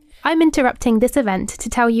 Hi, I'm interrupting this event to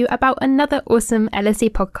tell you about another awesome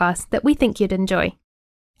LSE podcast that we think you'd enjoy.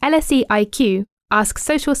 LSE IQ asks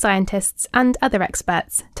social scientists and other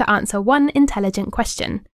experts to answer one intelligent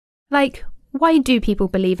question, like, why do people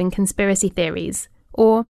believe in conspiracy theories?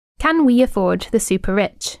 Or, can we afford the super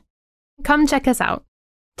rich? Come check us out.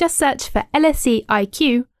 Just search for LSE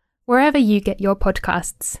IQ wherever you get your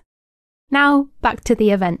podcasts. Now, back to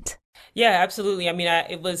the event. Yeah, absolutely. I mean,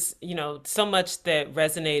 it was, so much that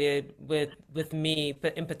resonated with me,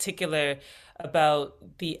 but in particular about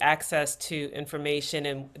the access to information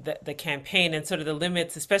and the campaign and sort of the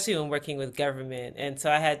limits, especially when working with government. And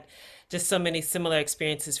so I had just so many similar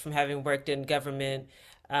experiences from having worked in government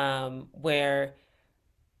where,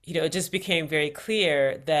 it just became very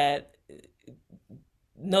clear that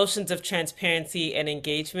notions of transparency and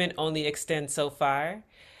engagement only extend so far.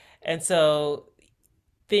 And so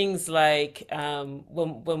things like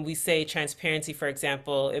when we say transparency, for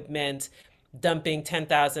example, it meant dumping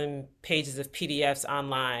 10,000 pages of PDFs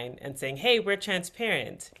online and saying, hey, we're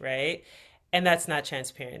transparent, right? And that's not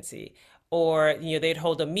transparency. Or, they'd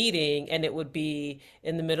hold a meeting and it would be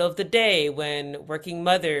in the middle of the day when working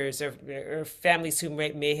mothers or families who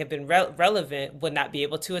may have been relevant would not be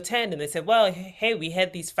able to attend. And they said, well, hey, we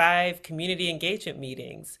had these 5 community engagement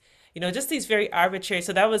meetings. Just these very arbitrary.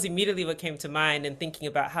 So that was immediately what came to mind in thinking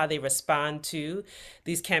about how they respond to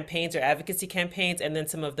these campaigns or advocacy campaigns, and then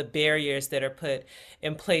some of the barriers that are put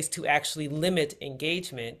in place to actually limit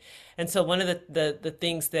engagement. And so one of the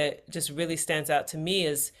things that just really stands out to me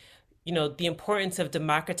is, the importance of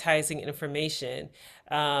democratizing information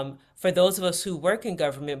for those of us who work in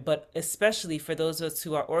government, but especially for those of us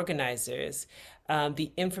who are organizers.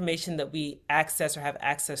 The information that we access or have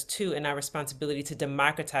access to, and our responsibility to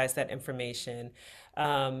democratize that information.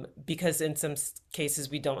 Because in some cases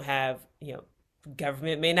we don't have,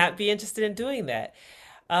 government may not be interested in doing that.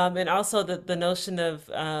 And also the notion of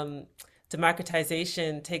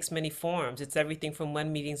democratization takes many forms. It's everything from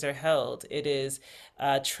when meetings are held. It is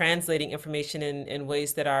translating information in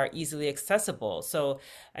ways that are easily accessible. So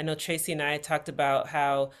I know Tracy and I talked about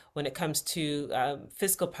how when it comes to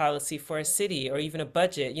fiscal policy for a city or even a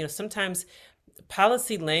budget, sometimes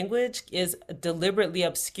policy language is deliberately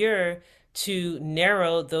obscure to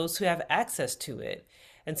narrow those who have access to it.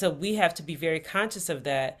 And so we have to be very conscious of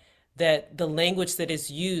that the language that is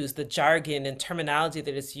used, the jargon and terminology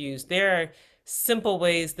that is used, there are simple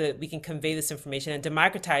ways that we can convey this information. And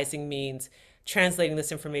democratizing means translating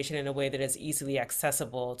this information in a way that is easily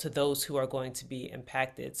accessible to those who are going to be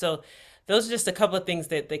impacted. So those are just a couple of things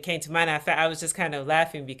that came to mind. I was just kind of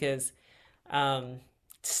laughing because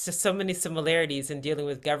it's just so many similarities in dealing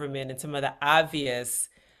with government and some of the obvious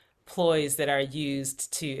ploys that are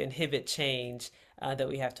used to inhibit change that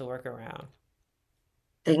we have to work around.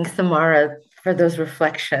 Thanks, Amara, for those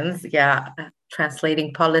reflections. Yeah,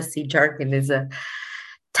 translating policy jargon is a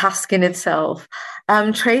task in itself.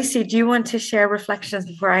 Tracy, do you want to share reflections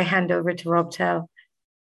before I hand over to Robtel?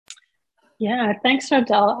 Yeah, thanks,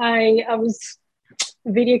 Robtel. I was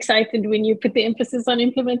very excited when you put the emphasis on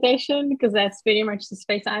implementation, because that's very much the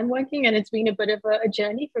space I'm working, and it's been a bit of a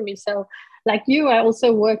journey for me. So like you, I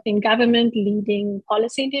also worked in government leading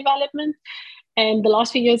policy development. And the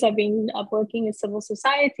last few years I've been working in civil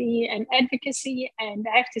society and advocacy. And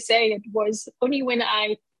I have to say, it was only when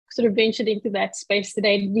I sort of ventured into that space that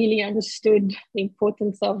I really understood the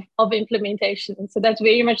importance of implementation. And so that's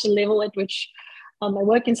very much the level at which my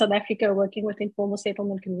work in South Africa, working with informal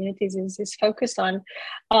settlement communities is focused on.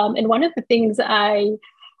 And one of the things I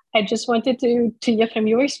just wanted to hear from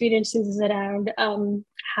your experiences around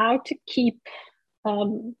how to keep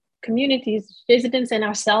communities, residents, and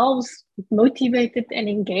ourselves motivated and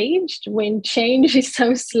engaged when change is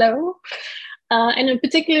so slow. And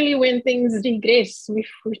particularly when things regress.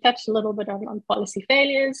 We've touched a little bit on policy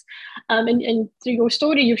failures. And through your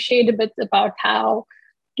story, you've shared a bit about how,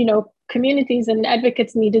 communities and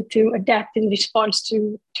advocates needed to adapt in response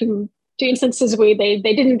to instances where they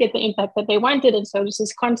didn't get the impact that they wanted. And so this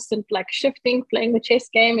is constant shifting, playing the chess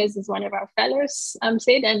game, as one of our fellows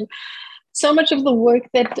said. And so much of the work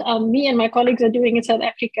that me and my colleagues are doing in South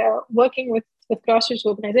Africa, working with grassroots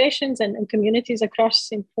organizations and communities across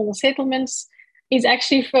informal settlements, is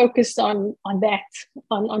actually focused on that,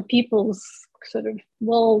 on people's sort of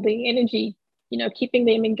will, the energy, keeping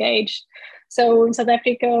them engaged. So in South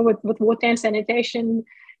Africa, with water and sanitation,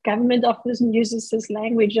 government often uses this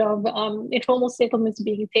language of informal settlements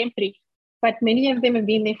being temporary, but many of them have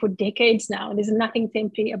been there for decades now, and there's nothing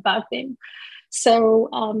temporary about them. So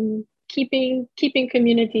keeping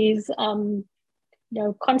communities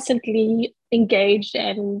constantly engaged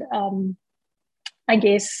and I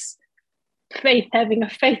guess having a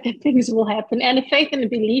faith that things will happen, and a faith and a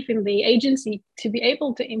belief in the agency to be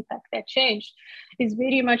able to impact that change is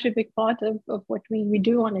very much a big part of what we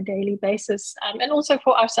do on a daily basis. And also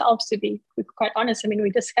for ourselves, to be quite honest. I mean, we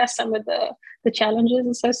discussed some of the challenges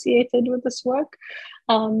associated with this work.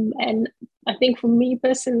 And I think for me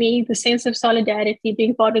personally, the sense of solidarity,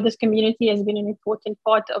 being part of this community has been an important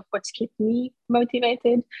part of what's kept me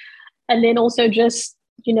motivated. And then also just,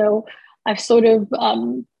 I've sort of,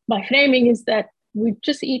 my framing is that we're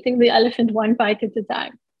just eating the elephant one bite at a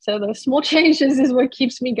time. So those small changes is what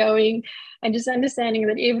keeps me going, and just understanding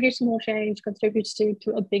that every small change contributes to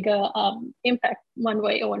a bigger impact one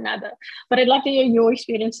way or another. But I'd love to hear your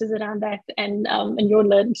experiences around that and your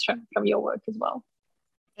learnings from your work as well.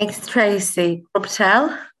 Thanks, Tracy.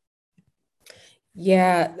 Robtel?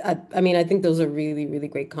 Yeah, I mean, I think those are really, really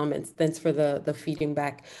great comments. Thanks for the feeding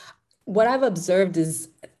back. What I've observed is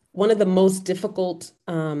one of the most difficult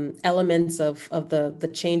elements of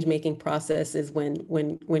the change-making process is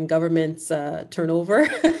when governments turn over.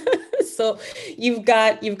 So you've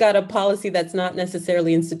got a policy that's not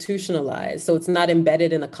necessarily institutionalized. So it's not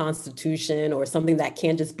embedded in a constitution or something that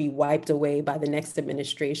can't just be wiped away by the next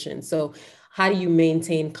administration. So how do you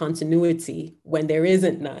maintain continuity when there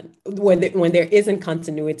isn't none, when there isn't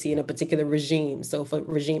continuity in a particular regime? So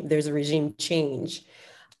if there's a regime change,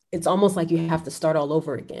 it's almost like you have to start all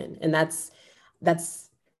over again. And that's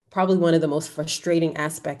probably one of the most frustrating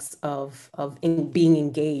aspects of being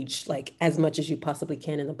engaged, like as much as you possibly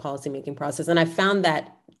can in the policymaking process. And I found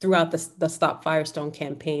that throughout the Stop Firestone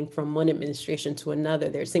campaign, from one administration to another,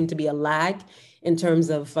 there seemed to be a lag in terms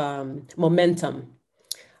of momentum.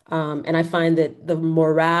 And I find that the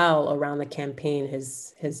morale around the campaign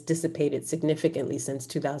has dissipated significantly since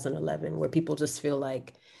 2011, where people just feel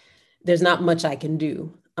like there's not much I can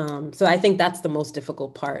do. So I think that's the most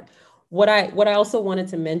difficult part. What I also wanted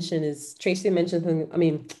to mention is, Tracy mentioned something, I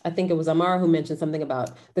mean, I think it was Amara who mentioned something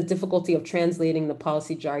about the difficulty of translating the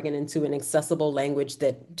policy jargon into an accessible language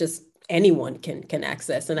that just anyone can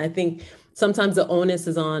access. And I think sometimes the onus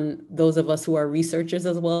is on those of us who are researchers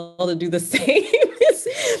as well to do the same,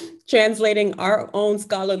 translating our own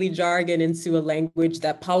scholarly jargon into a language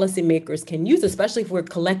that policymakers can use, especially if we're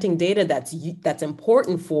collecting data that's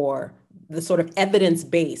important for the sort of evidence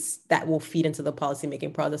base that will feed into the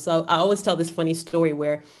policymaking process. So I always tell this funny story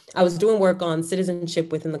where I was doing work on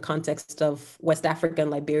citizenship within the context of West Africa and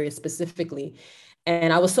Liberia specifically.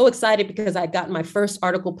 And I was so excited because I'd gotten my first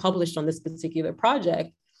article published on this particular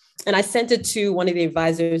project. And I sent it to one of the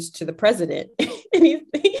advisors to the president. And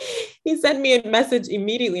he sent me a message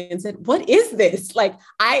immediately and said, "What is this? Like,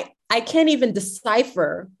 I can't even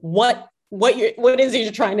decipher what is it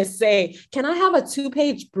you're trying to say. Can I have a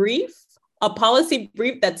 2-page brief? A policy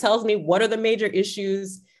brief that tells me what are the major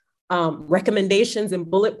issues, recommendations and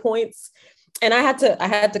bullet points." And I had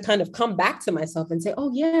to kind of come back to myself and say,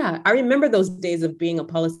 oh yeah, I remember those days of being a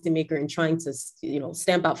policymaker and trying to,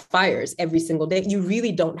 stamp out fires every single day. You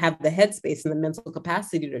really don't have the headspace and the mental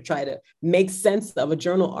capacity to try to make sense of a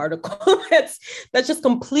journal article that's just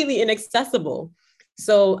completely inaccessible.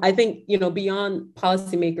 So I think, beyond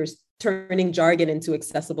policymakers turning jargon into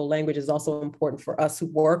accessible language is also important for us who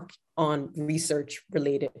work on research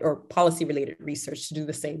related or policy related research to do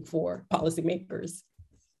the same for policymakers.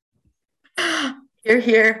 You're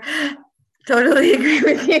here. Totally agree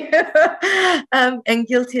with you. And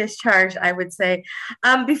guilty as charged, I would say.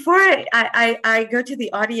 Before I go to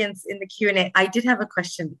the audience in the Q&A, I did have a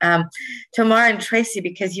question to Amara and Tracy,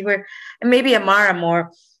 because you were, and maybe Amara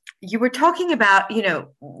more, you were talking about,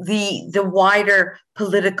 the wider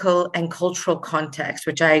political and cultural context,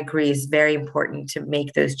 which I agree is very important to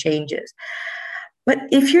make those changes. But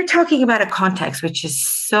if you're talking about a context which is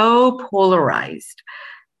so polarized,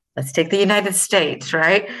 let's take the United States,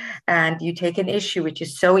 right? And you take an issue which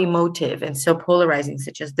is so emotive and so polarizing,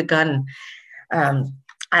 such as the gun,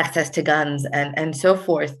 access to guns and so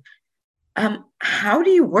forth. How do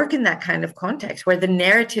you work in that kind of context where the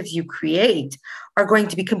narratives you create are going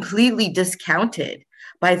to be completely discounted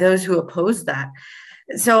by those who oppose that?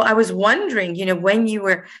 So I was wondering, when you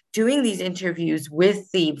were doing these interviews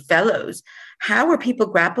with the fellows, how are people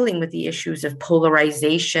grappling with the issues of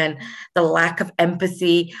polarization, the lack of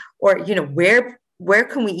empathy, or, where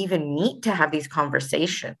can we even meet to have these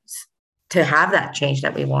conversations, to have that change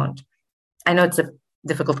that we want? I know it's a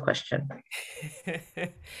difficult question.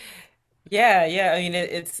 Yeah. I mean,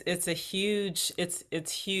 it's a huge,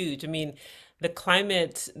 it's huge. I mean, the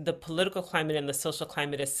political climate and the social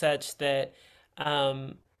climate is such that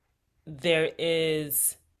um, there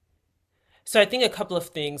is. So I think a couple of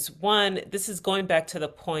things. One, this is going back to the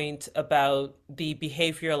point about the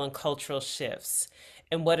behavioral and cultural shifts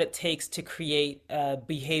and what it takes to create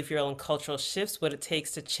behavioral and cultural shifts, what it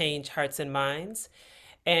takes to change hearts and minds,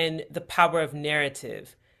 and the power of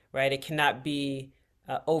narrative, right? It cannot be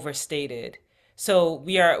overstated. So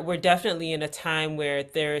we're definitely in a time where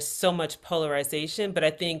there is so much polarization, but I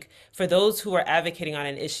think for those who are advocating on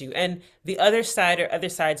an issue, and the other side or other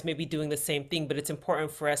sides may be doing the same thing, but it's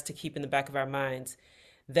important for us to keep in the back of our minds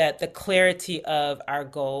that the clarity of our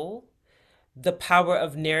goal, the power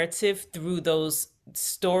of narrative through those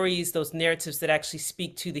stories, those narratives that actually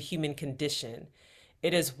speak to the human condition.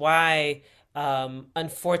 It is why,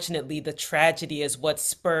 unfortunately, the tragedy is what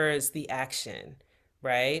spurs the action,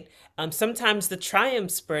 right? Sometimes the triumph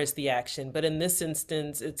spurs the action, but in this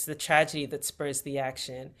instance, it's the tragedy that spurs the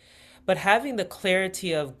action. But having the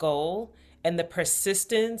clarity of goal and the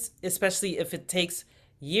persistence, especially if it takes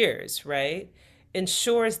years, right,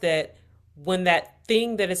 ensures that when that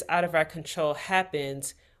thing that is out of our control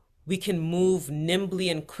happens, we can move nimbly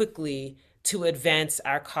and quickly to advance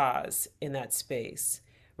our cause in that space,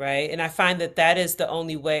 right? And I find that that is the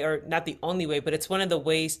only way, or not the only way, but it's one of the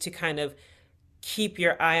ways to kind of keep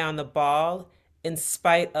your eye on the ball in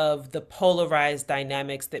spite of the polarized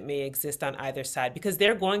dynamics that may exist on either side, because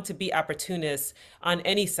there are going to be opportunists on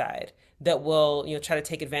any side that will, try to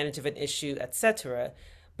take advantage of an issue, etc.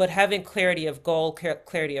 But having clarity of goal,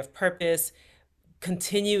 clarity of purpose,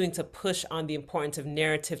 continuing to push on the importance of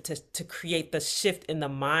narrative to create the shift in the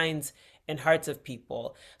minds and hearts of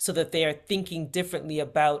people so that they are thinking differently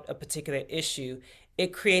about a particular issue,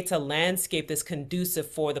 it creates a landscape that's conducive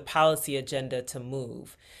for the policy agenda to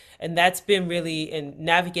move. And that's been really in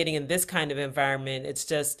navigating in this kind of environment. It's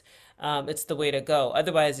just, it's the way to go.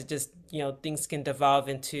 Otherwise, it just, things can devolve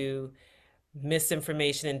into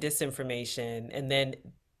misinformation and disinformation. And then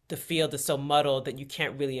the field is so muddled that you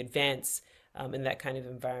can't really advance in that kind of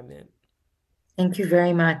environment. Thank you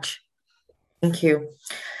very much. Thank you.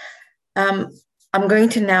 I'm going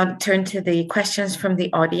to now turn to the questions from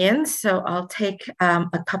the audience. So I'll take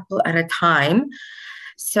a couple at a time.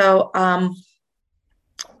 So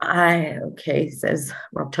says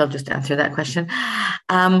Robtel just answered that question.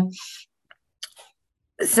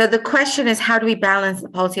 So the question is, how do we balance the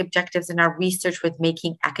policy objectives in our research with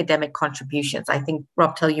making academic contributions? I think,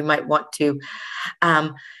 Robtel, you might want to,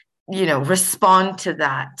 respond to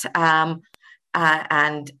that.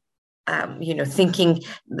 Thinking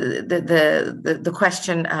the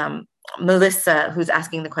question, Melissa, who's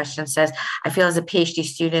asking the question, says, I feel as a PhD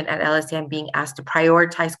student at LSE, I'm being asked to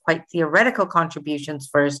prioritize quite theoretical contributions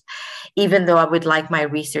first, even though I would like my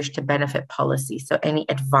research to benefit policy. So any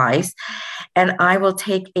advice? And I will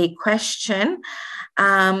take a question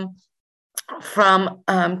from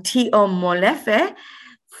T.O. Molefe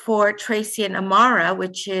for Tracy and Amara,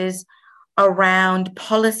 which is around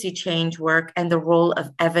policy change work and the role of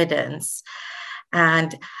evidence,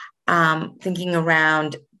 and thinking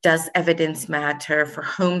around, does evidence matter? For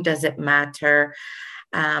whom does it matter?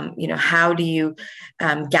 How do you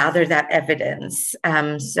gather that evidence?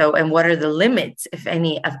 And what are the limits, if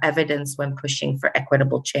any, of evidence when pushing for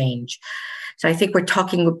equitable change? So I think we're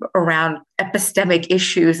talking around epistemic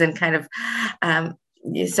issues and kind of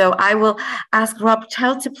so I will ask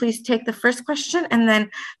Robtel to please take the first question, and then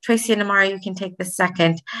Tracy and Amara, you can take the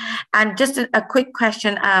second. And just a quick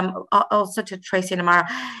question also to Tracy and Amara.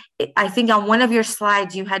 I think on one of your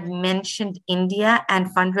slides, you had mentioned India and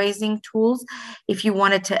fundraising tools. If you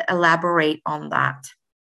wanted to elaborate on that.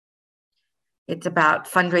 It's about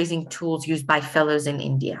fundraising tools used by fellows in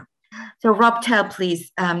India. So Robtel,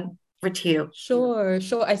 please. To you. Sure.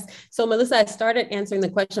 So Melissa, I started answering the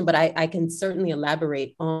question, but I can certainly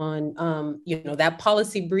elaborate on, that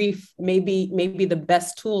policy brief may be the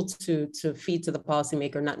best tool to feed to the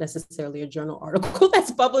policymaker, not necessarily a journal article that's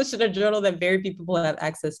published in a journal that very few people have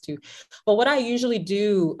access to. But what I usually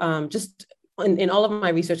do, just in all of my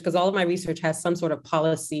research, because all of my research has some sort of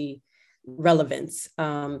policy relevance,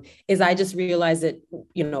 is I just realize that,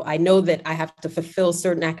 I know that I have to fulfill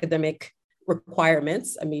certain academic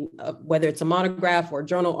requirements. I mean, whether it's a monograph or a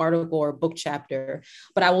journal article or a book chapter,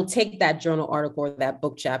 but I will take that journal article or that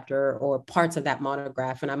book chapter or parts of that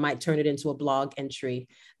monograph, and I might turn it into a blog entry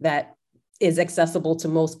that is accessible to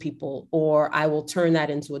most people, or I will turn that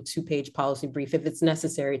into a 2-page policy brief if it's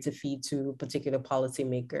necessary to feed to a particular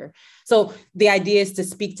policymaker. So the idea is to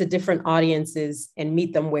speak to different audiences and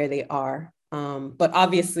meet them where they are. But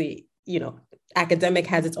obviously, academic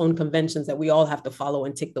has its own conventions that we all have to follow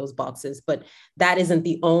and tick those boxes, but that isn't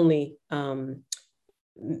the only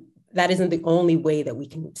way that we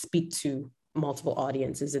can speak to multiple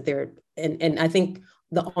audiences. That there, and I think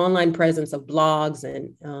the online presence of blogs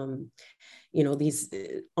and these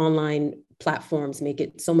online platforms make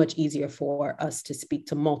it so much easier for us to speak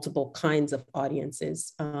to multiple kinds of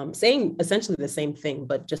audiences, saying essentially the same thing,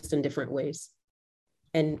 but just in different ways.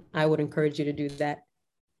 And I would encourage you to do that.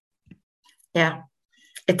 Yeah,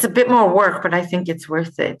 it's a bit more work, but I think it's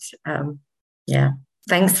worth it. Yeah.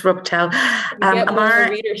 Thanks, Robtel. Get Amara,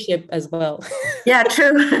 more readership as well. Yeah,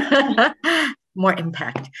 true. More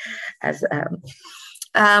impact as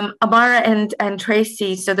Amara and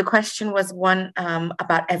Tracy. So the question was one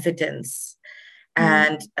about evidence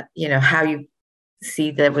and how you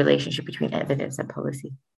see the relationship between evidence and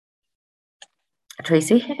policy.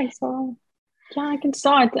 Tracy? I think so. Yeah, I can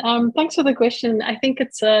start. Thanks for the question. I think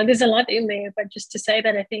it's there's a lot in there, but just to say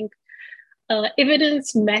that I think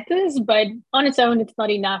evidence matters, but on its own, it's not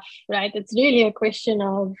enough, right? It's really a question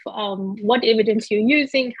of what evidence you're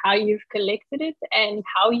using, how you've collected it, and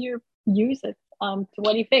how you use it, to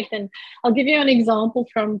what effect. And I'll give you an example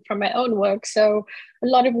from my own work. So a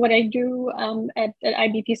lot of what I do at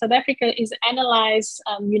IBP South Africa is analyze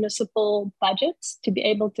municipal budgets to be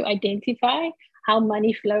able to identify how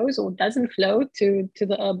money flows or doesn't flow to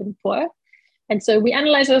the urban poor. And so we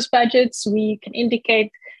analyze those budgets. We can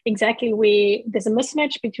indicate exactly where there's a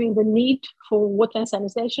mismatch between the need for water and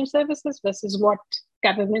sanitation services versus what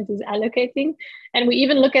government is allocating. And we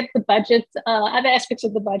even look at the budget, other aspects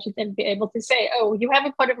of the budget, and be able to say, oh, you have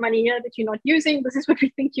a pot of money here that you're not using. This is what we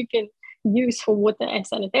think you can use for water and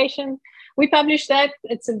sanitation. We publish that.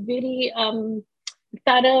 It's a very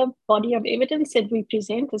thorough body of evidence that we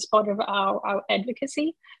present as part of our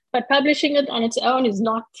advocacy. But publishing it on its own is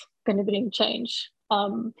not going to bring change.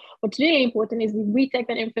 What's really important is we take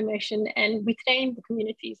that information and we train the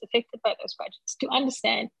communities affected by those budgets to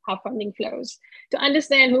understand how funding flows, to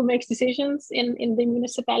understand who makes decisions in the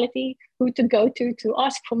municipality, who to go to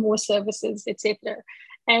ask for more services, etc.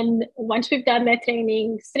 And once we've done that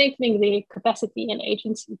training, strengthening their capacity and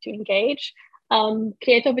agency to engage,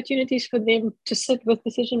 create opportunities for them to sit with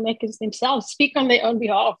decision makers themselves, speak on their own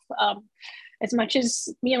behalf. As much as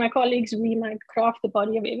me and my colleagues, we might craft the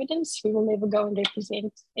body of evidence, we will never go and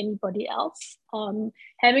represent anybody else.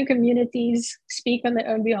 Having communities speak on their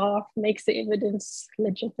own behalf makes the evidence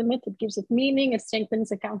legitimate. It gives it meaning. It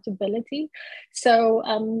strengthens accountability. So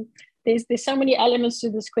there's so many elements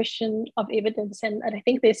to this question of evidence, and I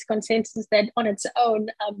think there's consensus that on its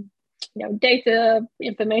own, data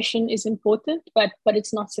information is important, but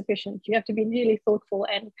it's not sufficient. You have to be really thoughtful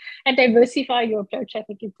and diversify your approach, I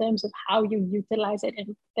think, in terms of how you utilize it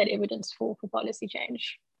and that evidence for policy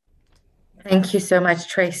change. Thank you so much,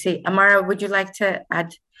 Tracy. Amara, would you like to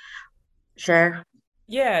share?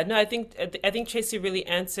 Yeah, no, I think Tracy really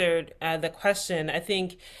answered the question. I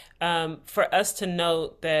think for us to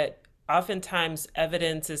note that oftentimes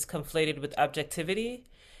evidence is conflated with objectivity,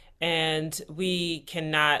 and we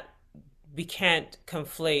can't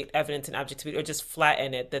conflate evidence and objectivity or just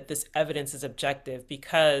flatten it, that this evidence is objective,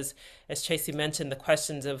 because, as Tracy mentioned, the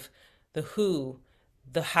questions of the who,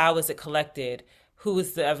 the how is it collected, who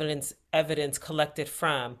is the evidence collected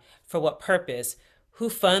from, for what purpose, who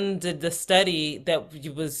funded the study that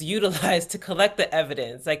was utilized to collect the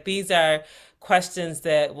evidence. Like, these are questions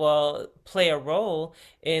that will play a role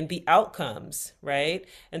in the outcomes, right?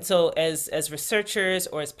 And so as researchers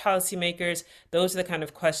or as policymakers, those are the kind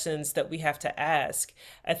of questions that we have to ask.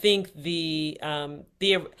 I think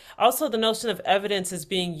also the notion of evidence is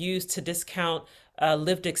being used to discount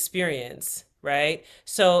lived experience, right?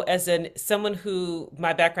 So as someone who,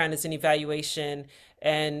 my background is in evaluation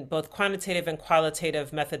and both quantitative and qualitative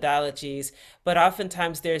methodologies, but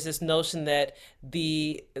oftentimes there's this notion that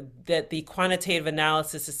the quantitative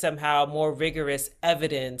analysis is somehow more rigorous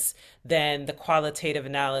evidence than the qualitative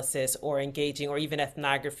analysis or engaging or even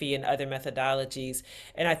ethnography and other methodologies.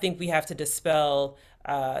 And I think we have to disabuse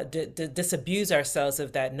ourselves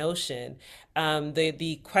of that notion.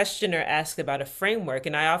 The questioner asked about a framework,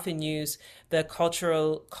 and I often use the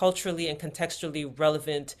culturally and contextually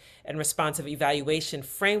relevant and responsive evaluation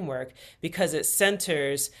framework, because it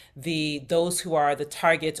centers those who are the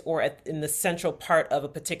targets or in the central part of a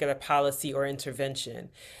particular policy or intervention.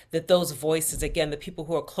 That those voices, again, the people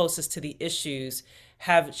who are closest to the issues,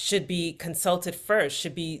 should be consulted first,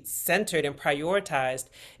 should be centered and prioritized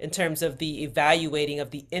in terms of the evaluating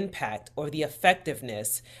of the impact or the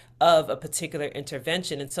effectiveness of a particular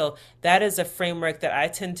intervention. And so that is a framework that I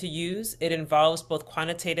tend to use. It involves both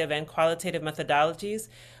quantitative and qualitative methodologies,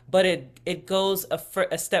 but it goes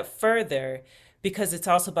a step further because it's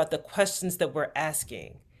also about the questions that we're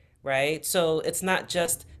asking, right? So it's not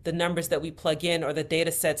just the numbers that we plug in or the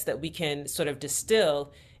data sets that we can sort of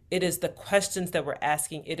distill. It is the questions that we're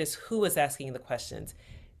asking. It is who is asking the questions.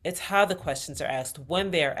 It's how the questions are asked, when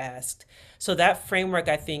they are asked. So that framework,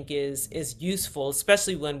 I think, is useful,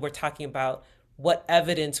 especially when we're talking about what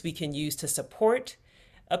evidence we can use to support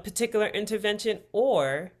a particular intervention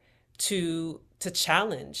or to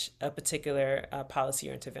challenge a particular policy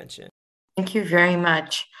or intervention. Thank you very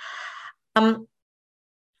much.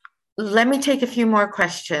 Let me take a few more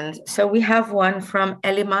questions. So we have one from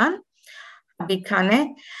Eliman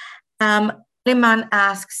Bikane. Eliman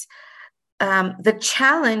asks, the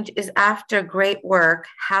challenge is, after great work,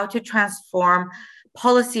 how to transform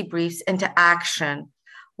policy briefs into action.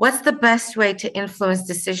 What's the best way to influence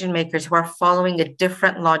decision makers who are following a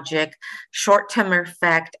different logic, short-term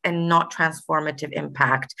effect, and not transformative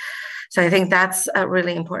impact? So I think that's a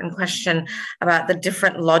really important question about the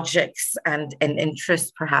different logics and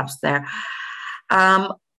interests perhaps there.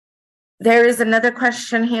 There is another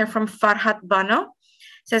question here from Farhat Bano.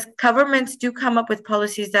 Says, governments do come up with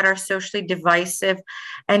policies that are socially divisive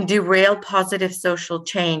and derail positive social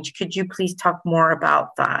change. Could you please talk more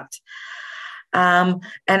about that? And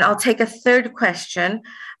I'll take a third question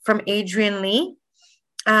from Adrian Lee.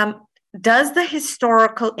 Does the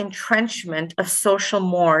historical entrenchment of social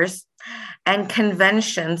mores and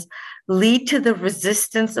conventions lead to the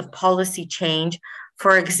resistance of policy change?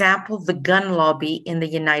 For example, the gun lobby in the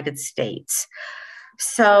United States.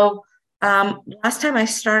 So, last time I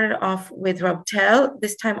started off with Robtel.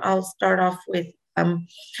 This time I'll start off with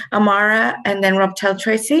Amara and then Robtel,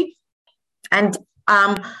 Tracy. And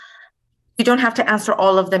you don't have to answer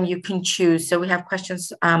all of them. You can choose. So we have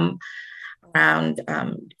questions around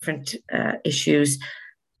different issues.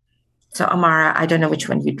 So Amara, I don't know which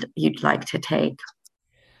one you'd like to take.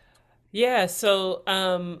 Yeah. So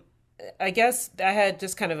I guess I had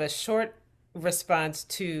just kind of a short response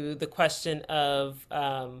to the question of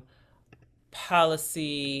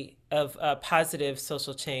policy of positive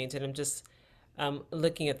social change, and I'm just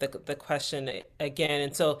looking at the question again.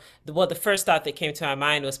 And so, the first thought that came to my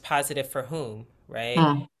mind was positive for whom,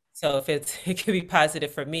 right? So if it could be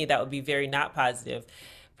positive for me, that would be very not positive,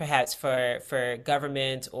 perhaps for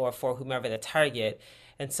government or for whomever the target.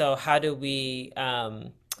 And so, how do we,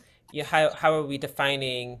 how are we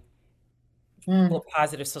defining what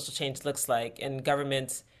positive social change looks like? And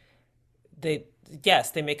governments, they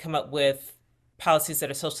may come up with policies that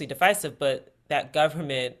are socially divisive, but that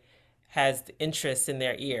government has interests in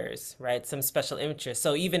their ears, right? Some special interests.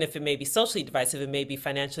 So even if it may be socially divisive, it may be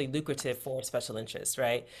financially lucrative for special interests,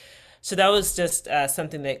 right? So that was just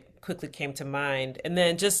something that quickly came to mind. And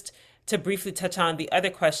then just to briefly touch on the other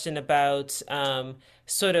question about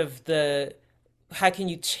sort of how can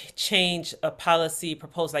you change a policy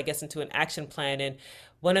proposal, I guess, into an action plan? And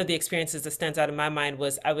one of the experiences that stands out in my mind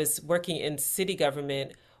was I was working in city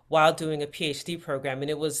government while doing a PhD program, and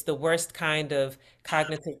it was the worst kind of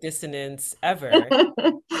cognitive dissonance ever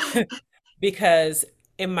because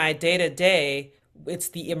in my day-to-day, it's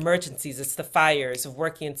the emergencies, it's the fires of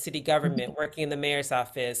working in city government, working in the mayor's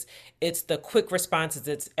office. It's the quick responses.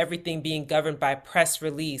 It's everything being governed by press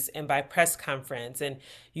release and by press conference. And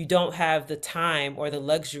you don't have the time or the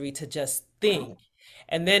luxury to just think.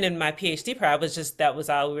 And then in my PhD program, that was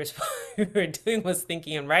all we were doing was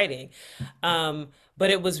thinking and writing. But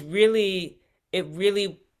it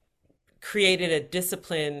really created a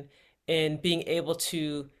discipline in being able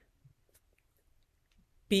to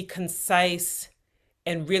be concise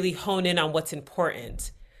and really hone in on what's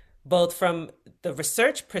important, both from the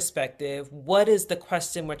research perspective, what is the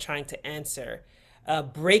question we're trying to answer?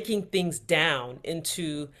 Breaking things down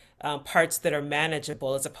into parts that are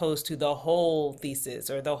manageable as opposed to the whole thesis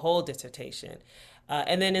or the whole dissertation.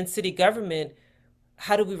 And then in city government,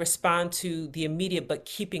 how do we respond to the immediate but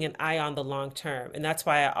keeping an eye on the long term? And that's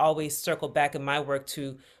why I always circle back in my work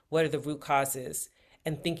to what are the root causes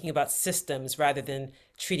and thinking about systems rather than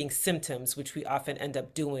treating symptoms, which we often end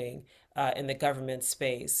up doing in the government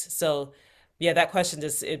space. So yeah, that question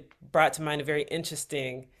it brought to mind a very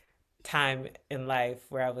interesting time in life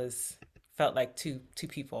where I felt like two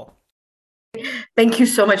people. Thank you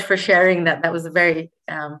so much for sharing that. That was a very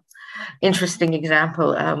interesting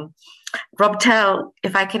example. Robtel,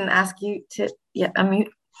 if I can ask you to unmute.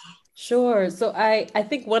 Sure. So I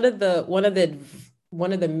think one of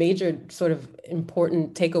the major sort of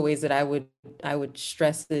important takeaways that I would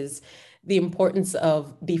stress is the importance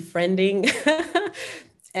of befriending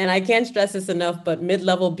and I can't stress this enough, but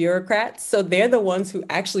mid-level bureaucrats. So they're the ones who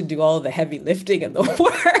actually do all the heavy lifting and the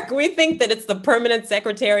work. We think that it's the permanent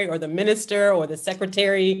secretary or the minister or the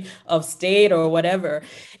secretary of state or whatever.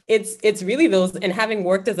 It's really those, and having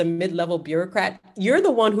worked as a mid-level bureaucrat, you're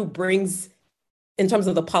the one who brings, in terms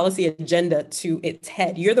of the policy agenda, to its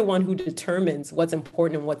head. You're the one who determines what's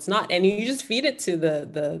important and what's not. And you just feed it to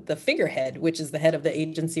the figurehead, which is the head of the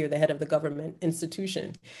agency or the head of the government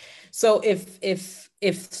institution. So if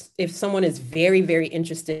someone is very, very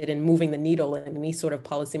interested in moving the needle in any sort of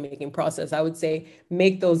policymaking process, I would say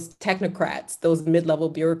make those technocrats, those mid-level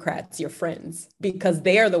bureaucrats, your friends, because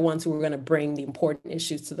they are the ones who are going to bring the important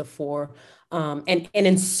issues to the fore, and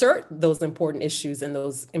insert those important issues and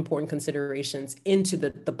those important considerations into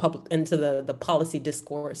the public, into the policy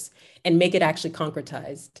discourse, and make it actually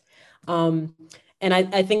concretized. And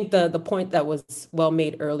I think the point that was well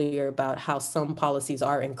made earlier about how some policies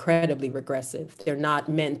are incredibly regressive. They're not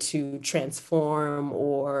meant to transform,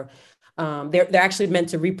 or they're actually meant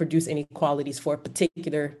to reproduce inequalities for a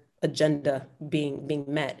particular agenda being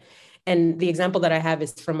met. And the example that I have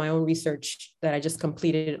is from my own research that I just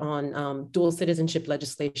completed on dual citizenship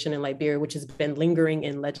legislation in Liberia, which has been lingering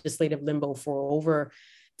in legislative limbo for over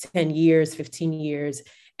 10 years, 15 years.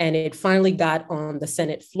 And it finally got on the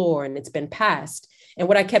Senate floor and it's been passed. And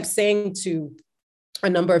what I kept saying to a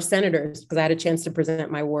number of senators, because I had a chance to present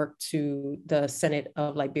my work to the Senate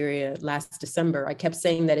of Liberia last December, I kept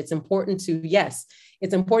saying that it's important to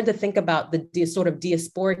think about the sort of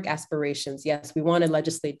diasporic aspirations. Yes, we want to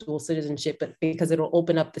legislate dual citizenship, but because it'll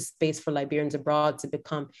open up the space for Liberians abroad to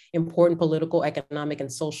become important political, economic,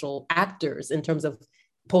 and social actors in terms of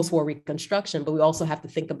post-war reconstruction. But we also have to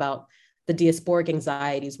think about the diasporic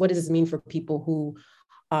anxieties. What does this mean for people who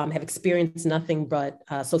have experienced nothing but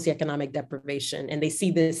socioeconomic deprivation, and they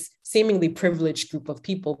see this seemingly privileged group of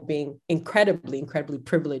people being incredibly, incredibly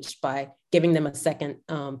privileged by giving them a second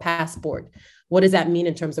passport? What does that mean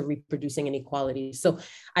in terms of reproducing inequality? So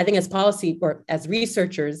I think as policy, or as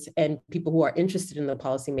researchers and people who are interested in the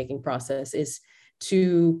policymaking process, is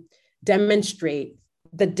to demonstrate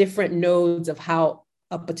the different nodes of how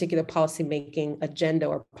a particular policymaking agenda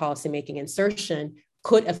or policymaking insertion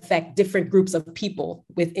could affect different groups of people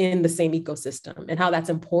within the same ecosystem, and how that's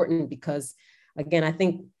important because, again, I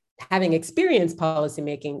think having experienced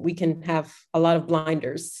policymaking, we can have a lot of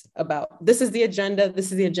blinders about this is the agenda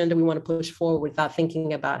we want to push forward, without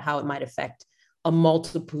thinking about how it might affect a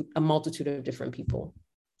multitude of different people.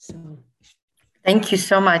 So, thank you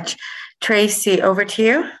so much. Tracy, over to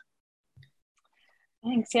you.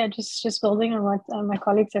 Thanks. Yeah, just building on what my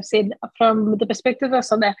colleagues have said. From the perspective of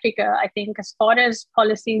South Africa, I think as far as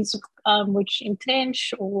policies which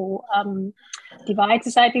entrench or divide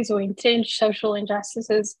societies or entrench social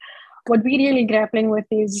injustices, what we're really grappling with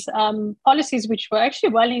is policies which were actually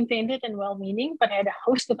well-intended and well-meaning, but had a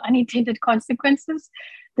host of unintended consequences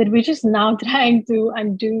that we're just now trying to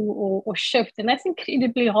undo or shift. And that's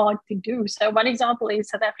incredibly hard to do. So one example is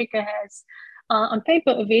South Africa has on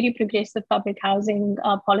paper, a very progressive public housing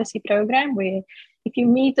policy program where if you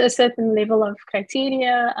meet a certain level of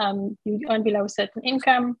criteria, you earn below a certain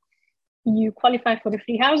income, you qualify for a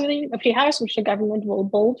free house, which the government will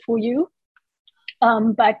build for you.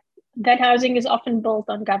 But that housing is often built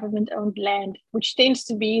on government-owned land, which tends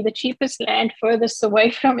to be the cheapest land furthest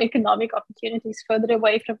away from economic opportunities, further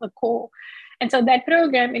away from the core. And so that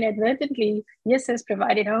program inadvertently, yes, has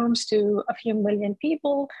provided homes to a few million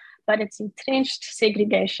people, but it's entrenched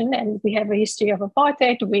segregation. And we have a history of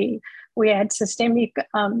apartheid. We had systemic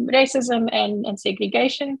racism and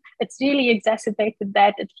segregation. It's really exacerbated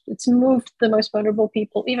that. It's moved the most vulnerable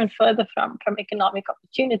people even further from economic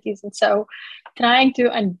opportunities. And so trying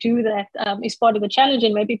to undo that is part of the challenge,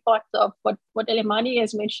 and maybe part of what Elimani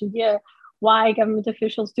has mentioned here, why government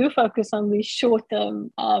officials do focus on these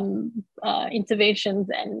short-term interventions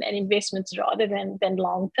and investments rather than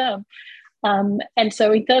long-term. And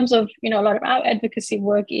so in terms of, a lot of our advocacy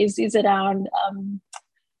work is around,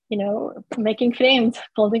 making friends,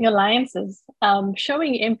 building alliances,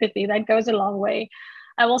 showing empathy. That goes a long way.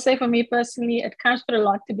 I will say for me personally, it counts for a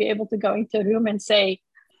lot to be able to go into a room and say,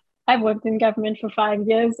 I've worked in government for 5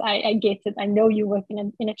 years. I get it. I know you work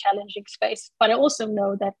in a challenging space, but I also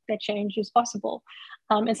know that change is possible.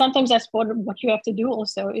 And sometimes that's what you have to do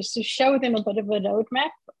also, is to show them a bit of a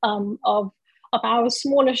roadmap of how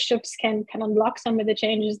smaller shifts can unlock some of the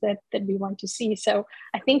changes that we want to see. So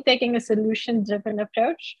I think taking a solution-driven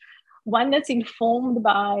approach, one that's informed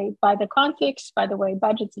by the context, by the way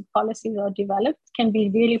budgets and policies are developed, can be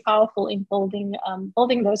really powerful in building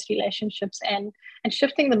those relationships and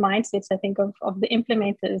shifting the mindsets, I think, of the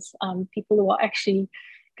implementers, people who are actually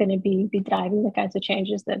going to be driving the kinds of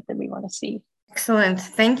changes that we want to see. Excellent.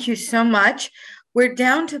 Thank you so much. We're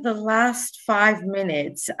down to the last 5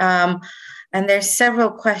 minutes, and there's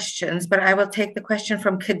several questions, but I will take the question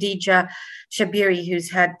from Khadija Shabiri,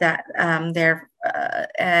 who's had that there,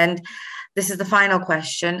 and this is the final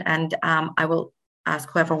question, and I will ask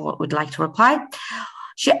whoever would like to reply.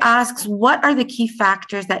 She asks, what are the key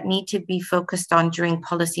factors that need to be focused on during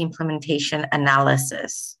policy implementation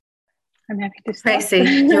analysis? I'm happy to start. Tracy,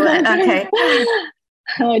 okay.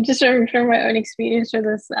 Just from my own experience with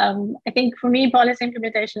this, I think for me, policy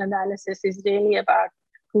implementation analysis is really about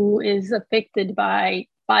who is affected by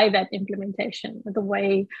that implementation, the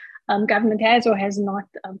way government has or has not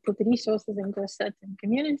put the resources into a certain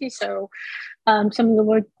community. So some of the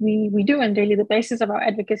work we do, and really the basis of our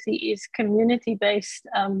advocacy, is community-based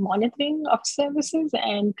monitoring of services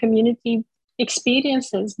and community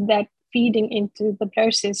experiences that feeding into the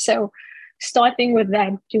process. So starting with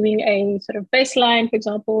that, doing a sort of baseline, for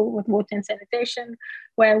example, with water and sanitation,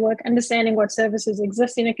 where I work understanding what services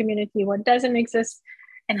exist in a community, what doesn't exist,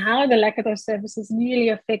 and how the lack of those services really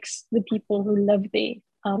affects the people who live there,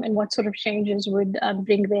 and what sort of changes would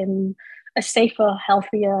bring them a safer,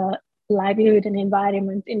 healthier livelihood and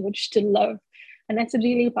environment in which to live. And that's a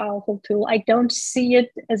really powerful tool. I don't see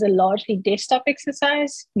it as a largely desktop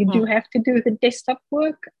exercise. You do have to do the desktop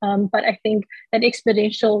work, but I think that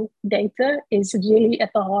experiential data is really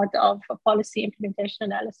at the heart of policy implementation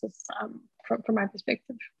analysis from my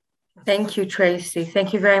perspective. Thank you, Tracy.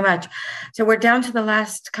 Thank you very much. So we're down to the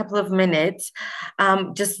last couple of minutes.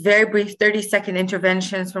 Just very brief 30-second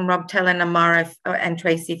interventions from Robtel and Amara and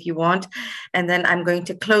Tracy, if you want. And then I'm going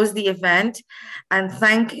to close the event and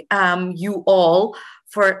thank you all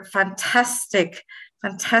for fantastic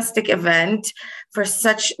event, for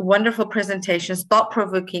such wonderful presentations,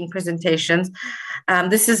 thought-provoking presentations.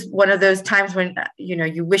 This is one of those times when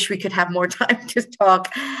you wish we could have more time to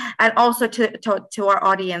talk, and also to our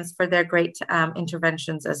audience for their great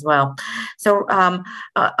interventions as well. So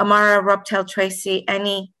Amara, Robtel, Tracy,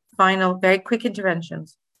 any final very quick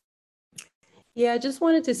interventions? Yeah, I just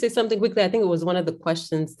wanted to say something quickly. I think it was one of the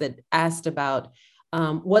questions that asked about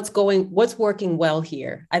what's working well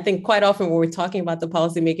here. I think quite often when we're talking about the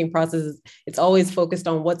policymaking process, it's always focused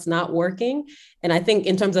on what's not working. And I think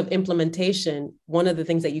in terms of implementation, one of the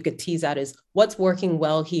things that you could tease out is what's working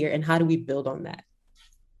well here and how do we build on that?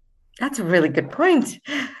 That's a really good point.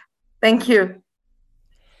 Thank you.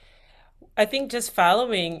 I think just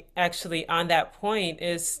following actually on that point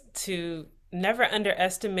is to never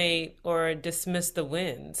underestimate or dismiss the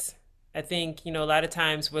wins. I think, a lot of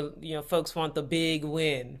times folks want the big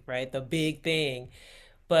win, right? The big thing.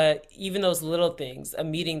 But even those little things, a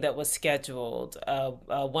meeting that was scheduled,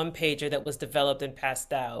 a one-pager that was developed and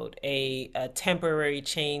passed out, a temporary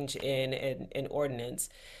change in an ordinance.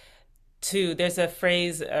 There's a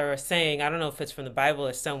phrase or a saying, I don't know if it's from the Bible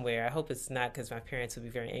or somewhere. I hope it's not, because my parents would be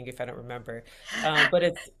very angry if I don't remember.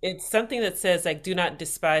 But it's something that says, like, do not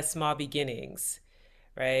despise small beginnings,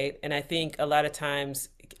 right? And I think a lot of times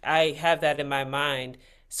I have that in my mind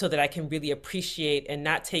so that I can really appreciate and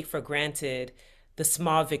not take for granted the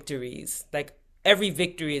small victories. Like, every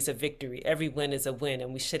victory is a victory. Every win is a win,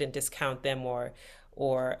 and we shouldn't discount them or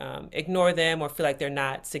ignore them or feel like they're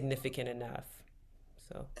not significant enough.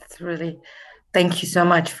 So that's really, thank you so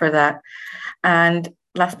much for that. And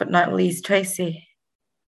last but not least, Tracy.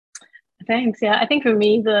 Thanks. Yeah, I think for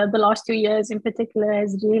me, the last 2 years in particular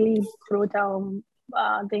has really brought home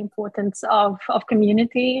the importance of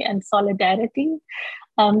community and solidarity.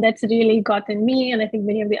 That's really gotten me, and I think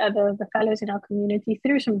many of the fellows in our community,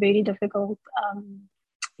 through some very difficult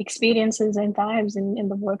experiences and times in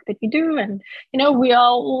the work that we do. And, we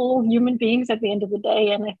are all human beings at the end of the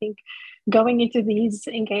day. And I think going into these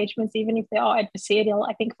engagements, even if they are adversarial,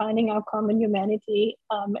 I think finding our common humanity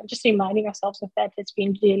and just reminding ourselves of that has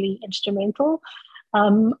been really instrumental.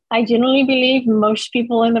 I generally believe most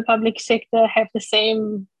people in the public sector have the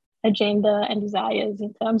same agenda and desires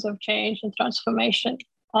in terms of change and transformation.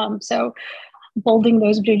 So building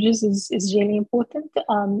those bridges is really important.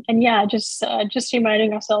 And yeah, just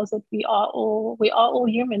reminding ourselves that we are all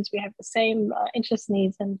humans. We have the same interests,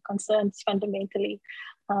 needs, and concerns fundamentally.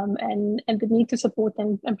 And the need to support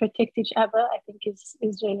and protect each other, I think, is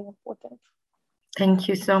really important. Thank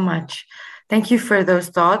you so much. Thank you for those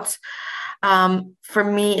thoughts. For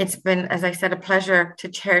me, it's been, as I said, a pleasure to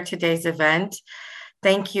chair today's event.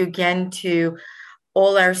 Thank you again to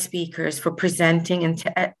all our speakers for presenting, and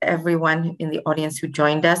to everyone in the audience who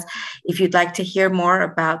joined us. If you'd like to hear more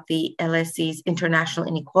about the LSE's International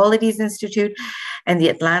Inequalities Institute and the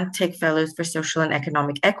Atlantic Fellows for Social and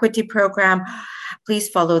Economic Equity program, please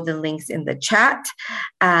follow the links in the chat.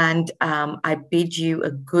 And I bid you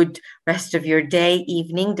a good rest of your day,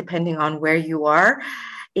 evening, depending on where you are.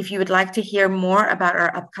 If you would like to hear more about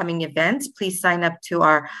our upcoming events, please sign up to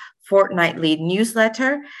our fortnightly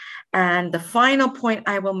newsletter. And the final point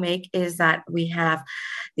I will make is that we have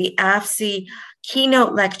the AFSI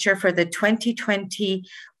keynote lecture for the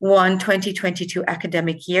 2021-2022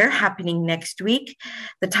 academic year happening next week.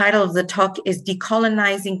 The title of the talk is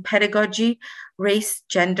Decolonizing Pedagogy, Race,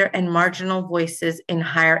 Gender, and Marginal Voices in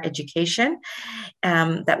Higher Education.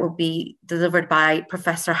 That will be delivered by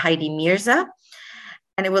Professor Heidi Mirza.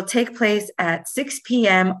 And it will take place at 6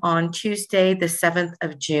 p.m. on Tuesday, the 7th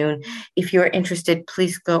of June. If you're interested,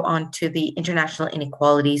 please go on to the International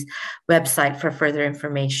Inequalities website for further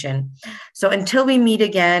information. So until we meet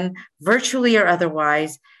again, virtually or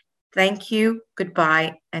otherwise, thank you,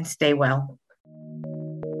 goodbye, and stay well.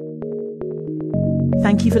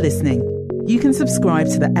 Thank you for listening. You can subscribe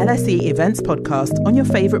to the LSE Events podcast on your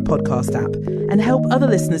favourite podcast app and help other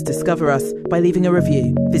listeners discover us by leaving a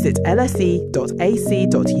review. Visit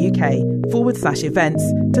lse.ac.uk/events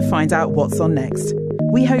to find out what's on next.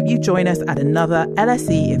 We hope you join us at another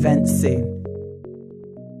LSE event soon.